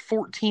swallow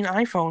 14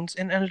 iPhones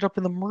and ended up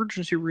in the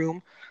emergency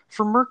room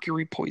for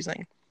mercury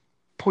poisoning.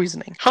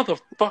 How the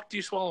fuck do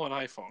you swallow an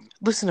iPhone?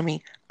 Listen to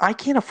me. I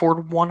can't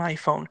afford one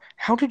iPhone.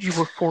 How did you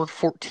afford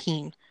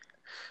 14?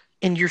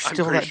 And you're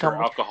still that dumb.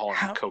 Alcohol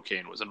and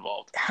cocaine was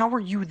involved. How are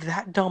you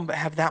that dumb but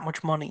have that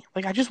much money?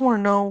 Like, I just want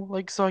to know,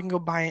 like, so I can go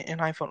buy an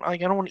iPhone.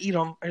 Like, I don't want to eat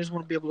them. I just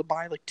want to be able to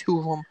buy, like, 2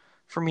 of them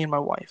for me and my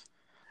wife.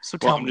 So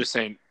tell me. I'm just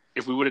saying,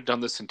 if we would have done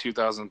this in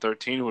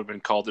 2013, it would have been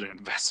called an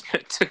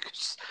investment.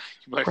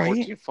 You buy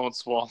 14 phones,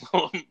 swallow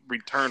them,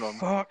 return them.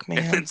 Fuck, man.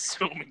 And then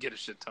sue them and get a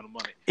shit ton of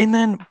money. And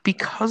then,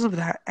 because of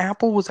that,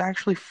 Apple was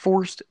actually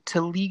forced to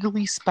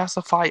legally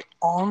specify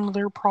on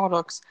their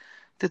products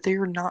that they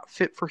are not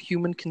fit for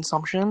human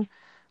consumption,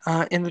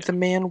 and that the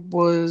man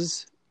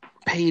was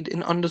paid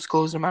an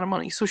undisclosed amount of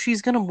money. So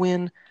she's going to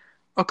win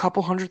a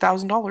couple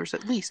 $100,000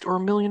 at least, or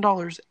 $1 million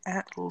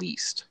at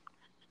least.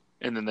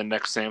 And then the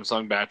next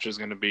Samsung batch is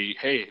going to be,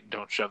 hey,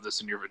 don't shove this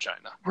in your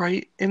vagina.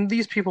 Right, and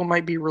these people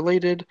might be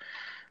related.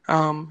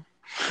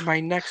 My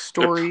next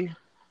story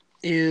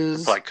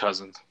is... like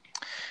cousins.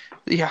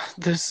 Yeah,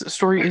 this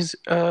story is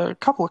a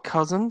couple of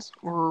cousins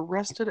were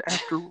arrested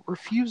after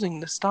refusing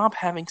to stop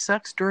having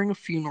sex during a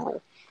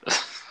funeral.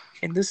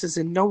 And this is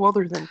in no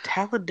other than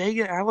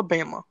Talladega,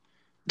 Alabama.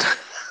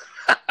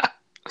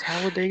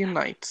 Talladega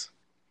Nights.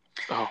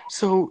 Oh.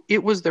 So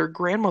it was their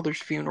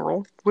grandmother's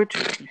funeral, which,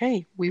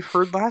 hey, we've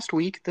heard last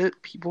week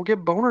that people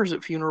get boners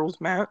at funerals,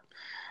 Matt.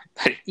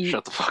 Hey,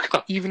 shut the fuck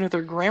up. Even at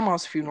their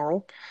grandma's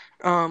funeral.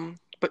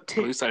 But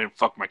at least I didn't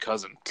fuck my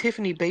cousin.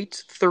 Tiffany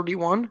Bates,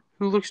 31,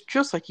 who looks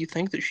just like you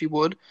think that she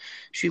would.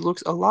 She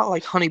looks a lot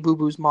like Honey Boo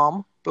Boo's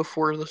mom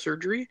before the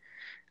surgery.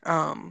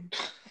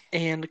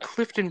 And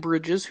Clifton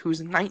Bridges,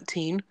 who's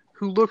 19,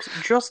 who looks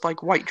just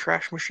like White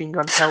Trash Machine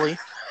Gun Kelly.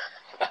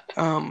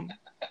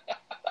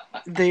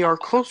 They are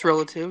close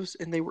relatives,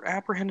 and they were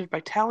apprehended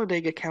by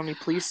Talladega County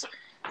Police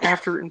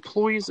after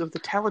employees of the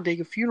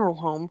Talladega Funeral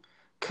Home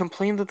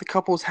complained that the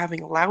couple was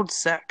having loud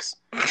sex.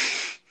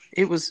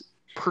 It was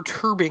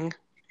perturbing.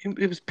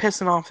 It was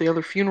pissing off the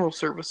other funeral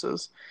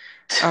services,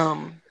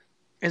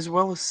 as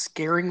well as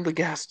scaring the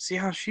guests.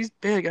 Yeah, she's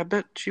big. I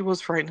bet she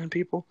was frightening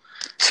people.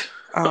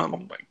 Oh my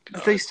God.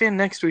 If they stand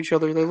next to each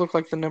other, they look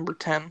like the number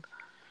 10.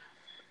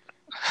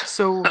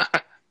 So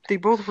they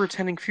both were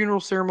attending funeral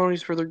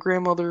ceremonies for their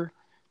grandmother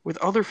with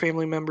other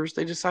family members.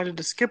 They decided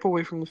to skip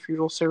away from the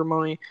funeral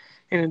ceremony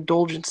and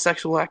indulge in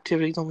sexual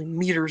activities only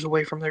meters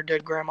away from their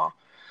dead grandma.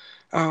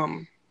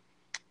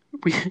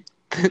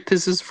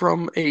 This is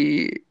from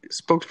a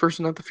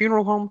spokesperson at the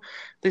funeral home.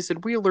 They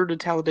said, we alerted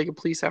Talladega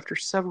police after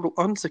several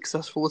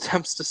unsuccessful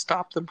attempts to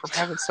stop them from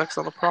having sex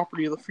on the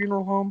property of the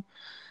funeral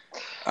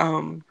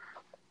home.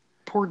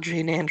 Poor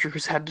Jane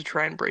Andrews had to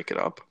try and break it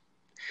up.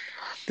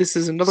 This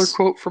is another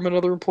quote from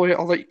another employee.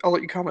 I'll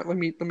let you comment. Let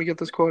me get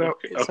this quote out.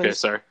 Okay,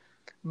 sorry.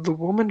 The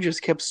woman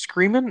just kept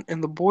screaming,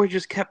 and the boy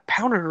just kept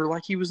pounding her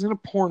like he was in a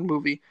porn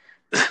movie.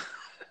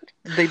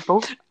 They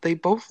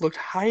both looked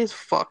high as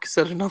fuck,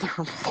 said another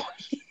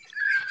employee.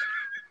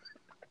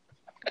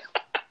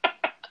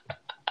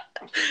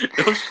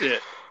 No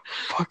shit.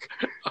 Fuck.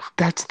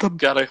 That's the...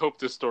 God, I hope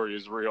this story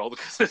is real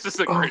because this is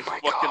the greatest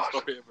fucking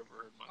story I've ever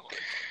heard in my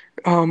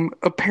life.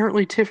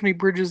 Apparently Tiffany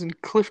Bridges and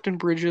Clifton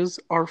Bridges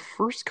are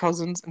first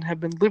cousins and have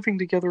been living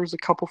together as a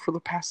couple for the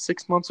past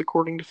 6 months,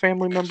 according to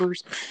family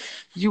members.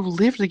 You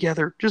live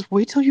together. Just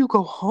wait till you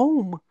go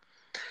home.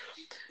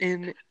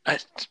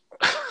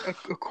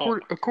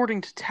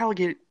 According to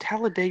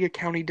Talladega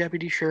County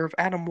Deputy Sheriff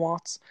Adam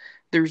Watts,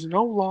 there's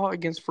no law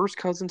against first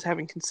cousins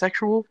having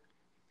consensual...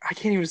 I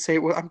can't even say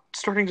it. I'm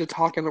starting to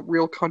talk in a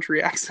real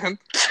country accent.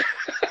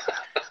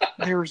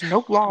 There's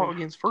no law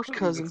against first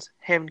cousins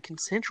having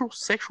consensual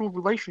sexual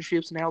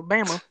relationships in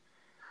Alabama,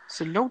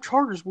 so no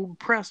charges will be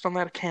pressed on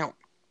that account.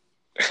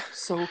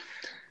 So,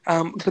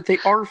 but they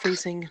are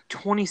facing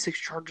 26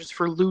 charges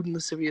for lewd and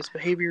lascivious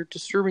behavior,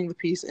 disturbing the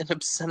peace, and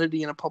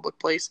obscenity in a public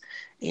place,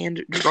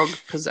 and drug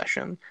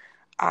possession.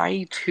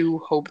 I, too,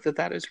 hope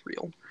that is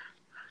real.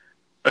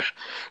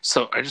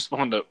 So I just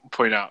wanted to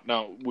point out,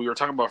 now, we were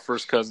talking about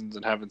first cousins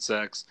and having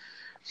sex.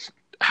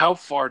 How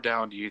far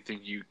down do you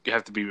think you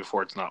have to be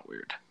before it's not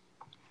weird?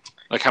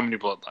 Like, how many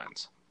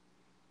bloodlines?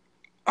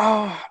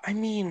 I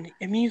mean,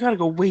 you gotta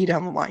go way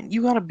down the line.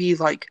 You gotta be,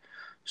 like,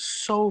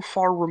 so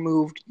far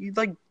removed. You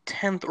like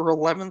 10th or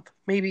 11th,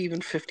 maybe even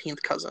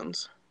 15th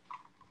cousins.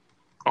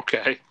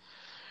 Okay.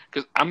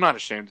 Because I'm not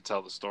ashamed to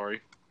tell the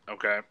story,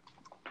 okay?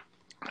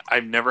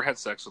 I've never had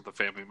sex with a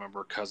family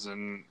member,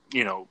 cousin,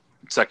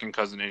 second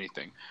cousin,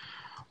 anything.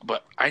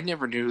 But I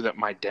never knew that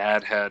my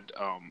dad had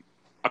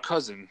a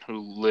cousin who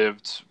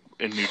lived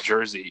in New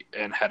Jersey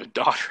and had a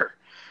daughter.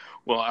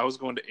 Well, I was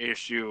going to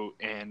ASU,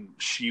 and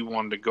she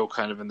wanted to go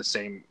kind of in the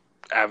same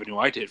avenue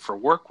I did for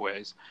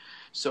workways.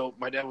 So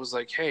my dad was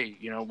like, hey,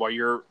 while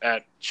you're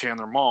at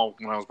Chandler Mall,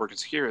 when I was working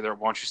security there,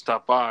 why don't you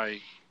stop by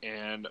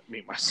and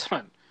meet my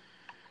son?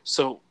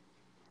 So,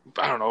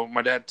 I don't know,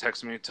 my dad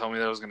texted me to tell me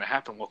that was going to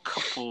happen. Well,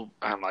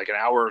 like an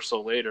hour or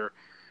so later,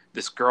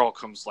 this girl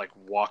comes like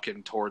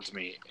walking towards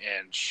me,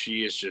 and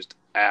she is just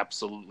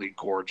absolutely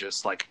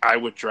gorgeous. Like, I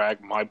would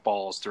drag my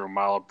balls through a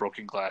mile of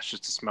broken glass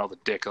just to smell the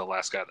dick of the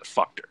last guy that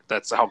fucked her.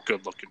 That's how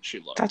good looking she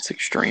looked. That's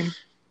extreme.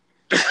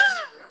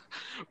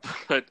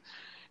 But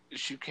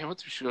she came up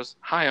to me, she goes,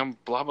 hi, I'm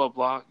blah, blah,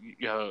 blah,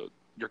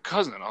 your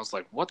cousin. And I was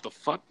like, what the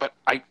fuck? But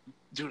I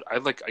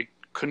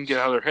couldn't get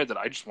out of her head that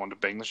I just wanted to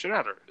bang the shit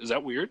out of her. Is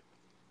that weird?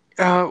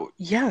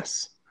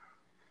 Yes.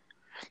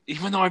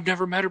 Even though I've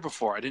never met her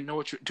before, I didn't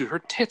know dude, her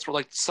tits were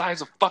like the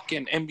size of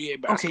fucking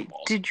NBA basketballs. Okay,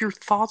 did your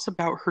thoughts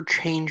about her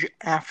change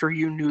after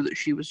you knew that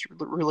she was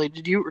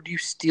related to you, or do you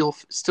still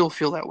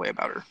feel that way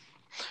about her?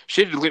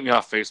 She had to delete me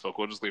off Facebook.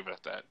 We'll just leave it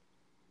at that.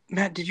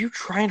 Matt, did you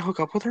try and hook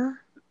up with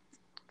her?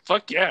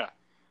 Fuck yeah.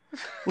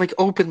 Like,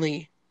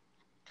 openly?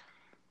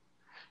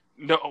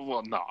 No,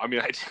 well, no. I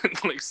mean, I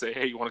didn't say,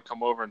 hey, you want to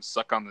come over and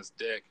suck on this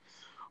dick?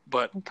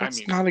 But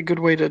that's not a good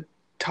way to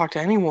talk to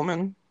any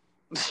woman.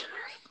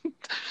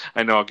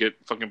 I know, I'll get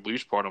fucking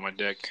bleach poured on my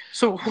dick.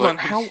 So, hold on,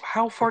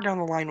 how far down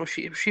the line was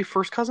she? Was she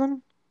first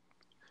cousin?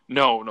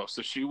 No.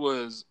 So she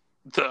was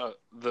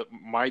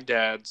my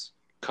dad's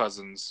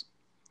cousin's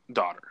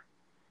daughter.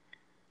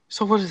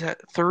 So what is that?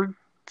 Third?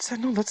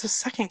 No, that's a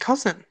second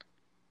cousin.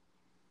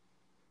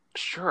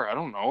 Sure, I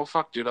don't know.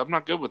 Fuck, dude, I'm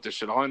not good with this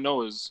shit. All I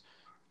know is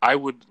I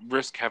would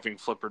risk having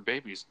flippered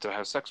babies to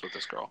have sex with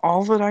this girl.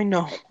 All that I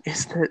know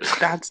is that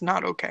that's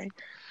not okay.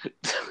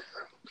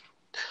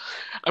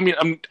 I mean,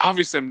 I'm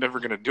never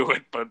gonna do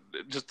it, but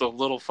just a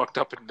little fucked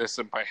upness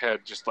in my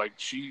head. Just like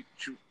she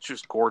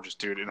was gorgeous,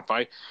 dude. And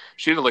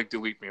she had to like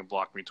delete me and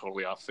block me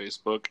totally off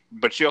Facebook.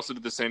 But she also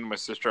did the same to my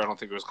sister. I don't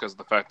think it was because of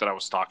the fact that I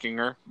was stalking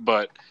her,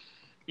 but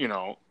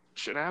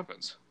shit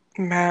happens.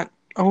 Matt,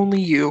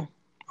 only you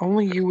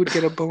would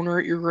get a boner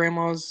at your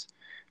grandma's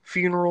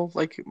funeral,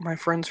 like my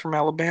friends from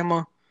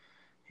Alabama,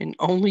 and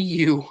only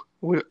you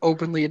would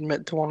openly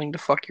admit to wanting to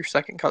fuck your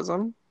second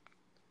cousin.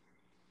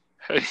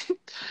 Hey.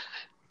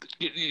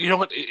 You know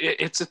what?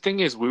 It's the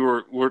thing is,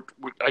 we're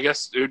I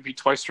guess it would be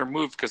twice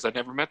removed because I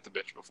never met the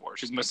bitch before.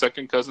 She's my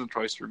second cousin,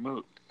 twice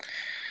removed.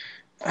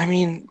 I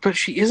mean, but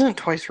she isn't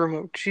twice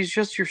removed. She's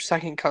just your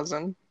second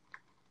cousin.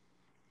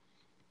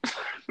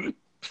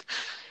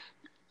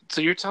 So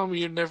you're telling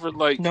me you never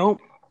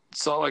nope.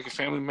 saw like a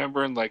family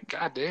member and like,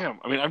 goddamn.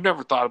 I mean, I've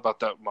never thought about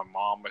that with my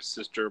mom, my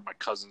sister, my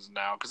cousins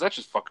now, because that's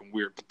just fucking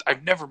weird. But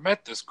I've never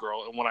met this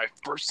girl, and when I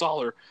first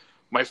saw her,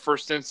 my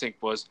first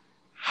instinct was,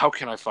 how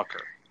can I fuck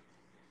her?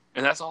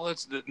 And that's all.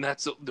 That's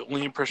the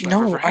only impression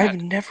I've ever had. No,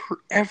 I've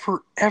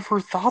never, ever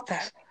thought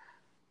that.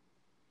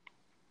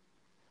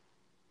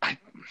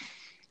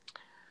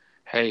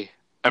 Hey,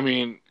 I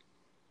mean,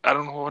 I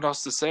don't know what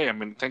else to say. I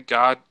mean, thank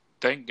God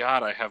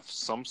I have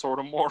some sort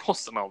of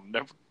morals, and I'll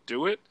never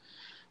do it.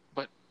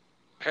 But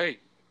hey,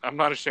 I'm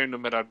not ashamed to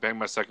admit I'd bang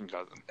my second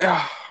cousin.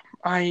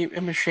 I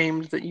am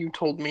ashamed that you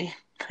told me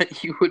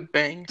that you would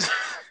bang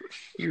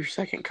your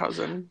second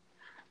cousin.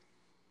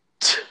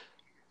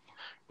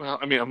 Well,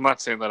 I mean, I'm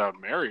not saying that I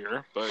would marry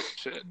her, but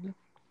shit.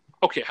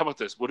 Okay, how about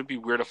this? Would it be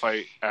weird if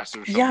I asked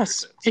her to show me her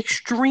tits? Yes,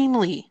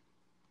 extremely.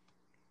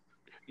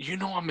 You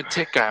know I'm a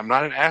tit guy. I'm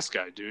not an ass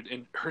guy, dude.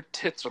 And her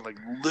tits are like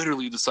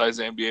literally the size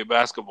of NBA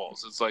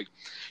basketballs. It's like,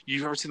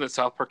 you've ever seen that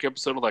South Park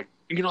episode of like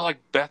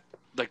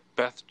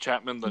Beth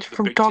Chapman, the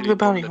From big Dog titty the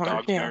Bounty woman the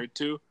Hunter, dog's yeah. married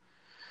to?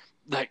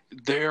 Like,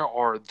 there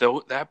are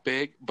that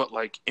big, but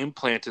like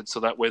implanted so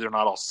that way they're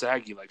not all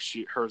saggy like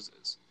hers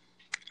is.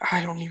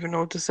 I don't even know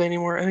what to say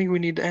anymore. I think we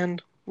need to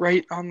end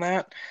right on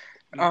that.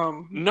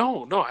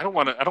 No, I don't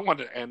want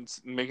to end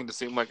making it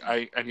seem like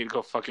I need to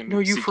go fucking No,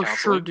 you seek for counseling.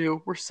 sure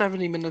do. We're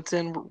 70 minutes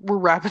in. We're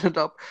wrapping it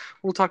up.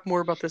 We'll talk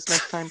more about this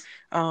next time.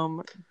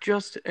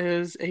 Just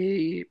as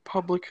a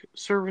public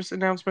service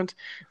announcement,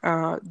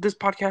 this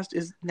podcast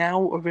is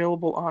now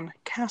available on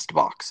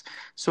Castbox.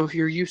 So if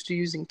you're used to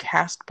using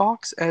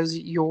Castbox as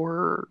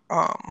your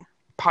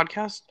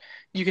podcast,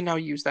 you can now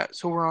use that.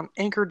 So we're on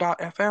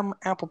Anchor.fm,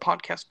 Apple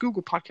Podcasts,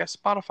 Google Podcasts,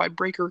 Spotify,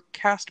 Breaker,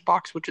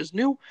 Castbox, which is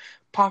new,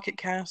 Pocket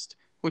Cast,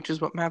 which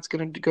is what Matt's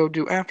going to go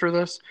do after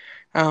this,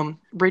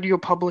 Radio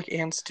Public,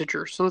 and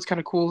Stitcher. So that's kind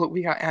of cool that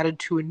we got added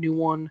to a new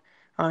one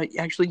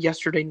actually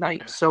yesterday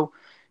night. So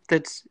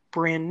that's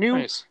brand new.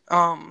 Nice.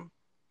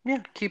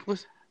 Yeah, keep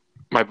listening.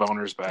 My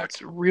boner's back.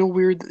 It's real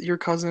weird that your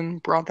cousin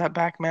brought that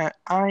back, Matt.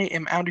 I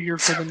am out of here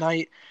for the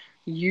night.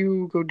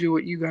 You go do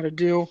what you got to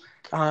do.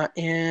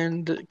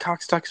 And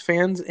Cox Ducks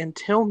fans,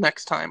 until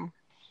next time.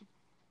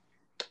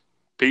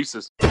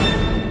 Pieces.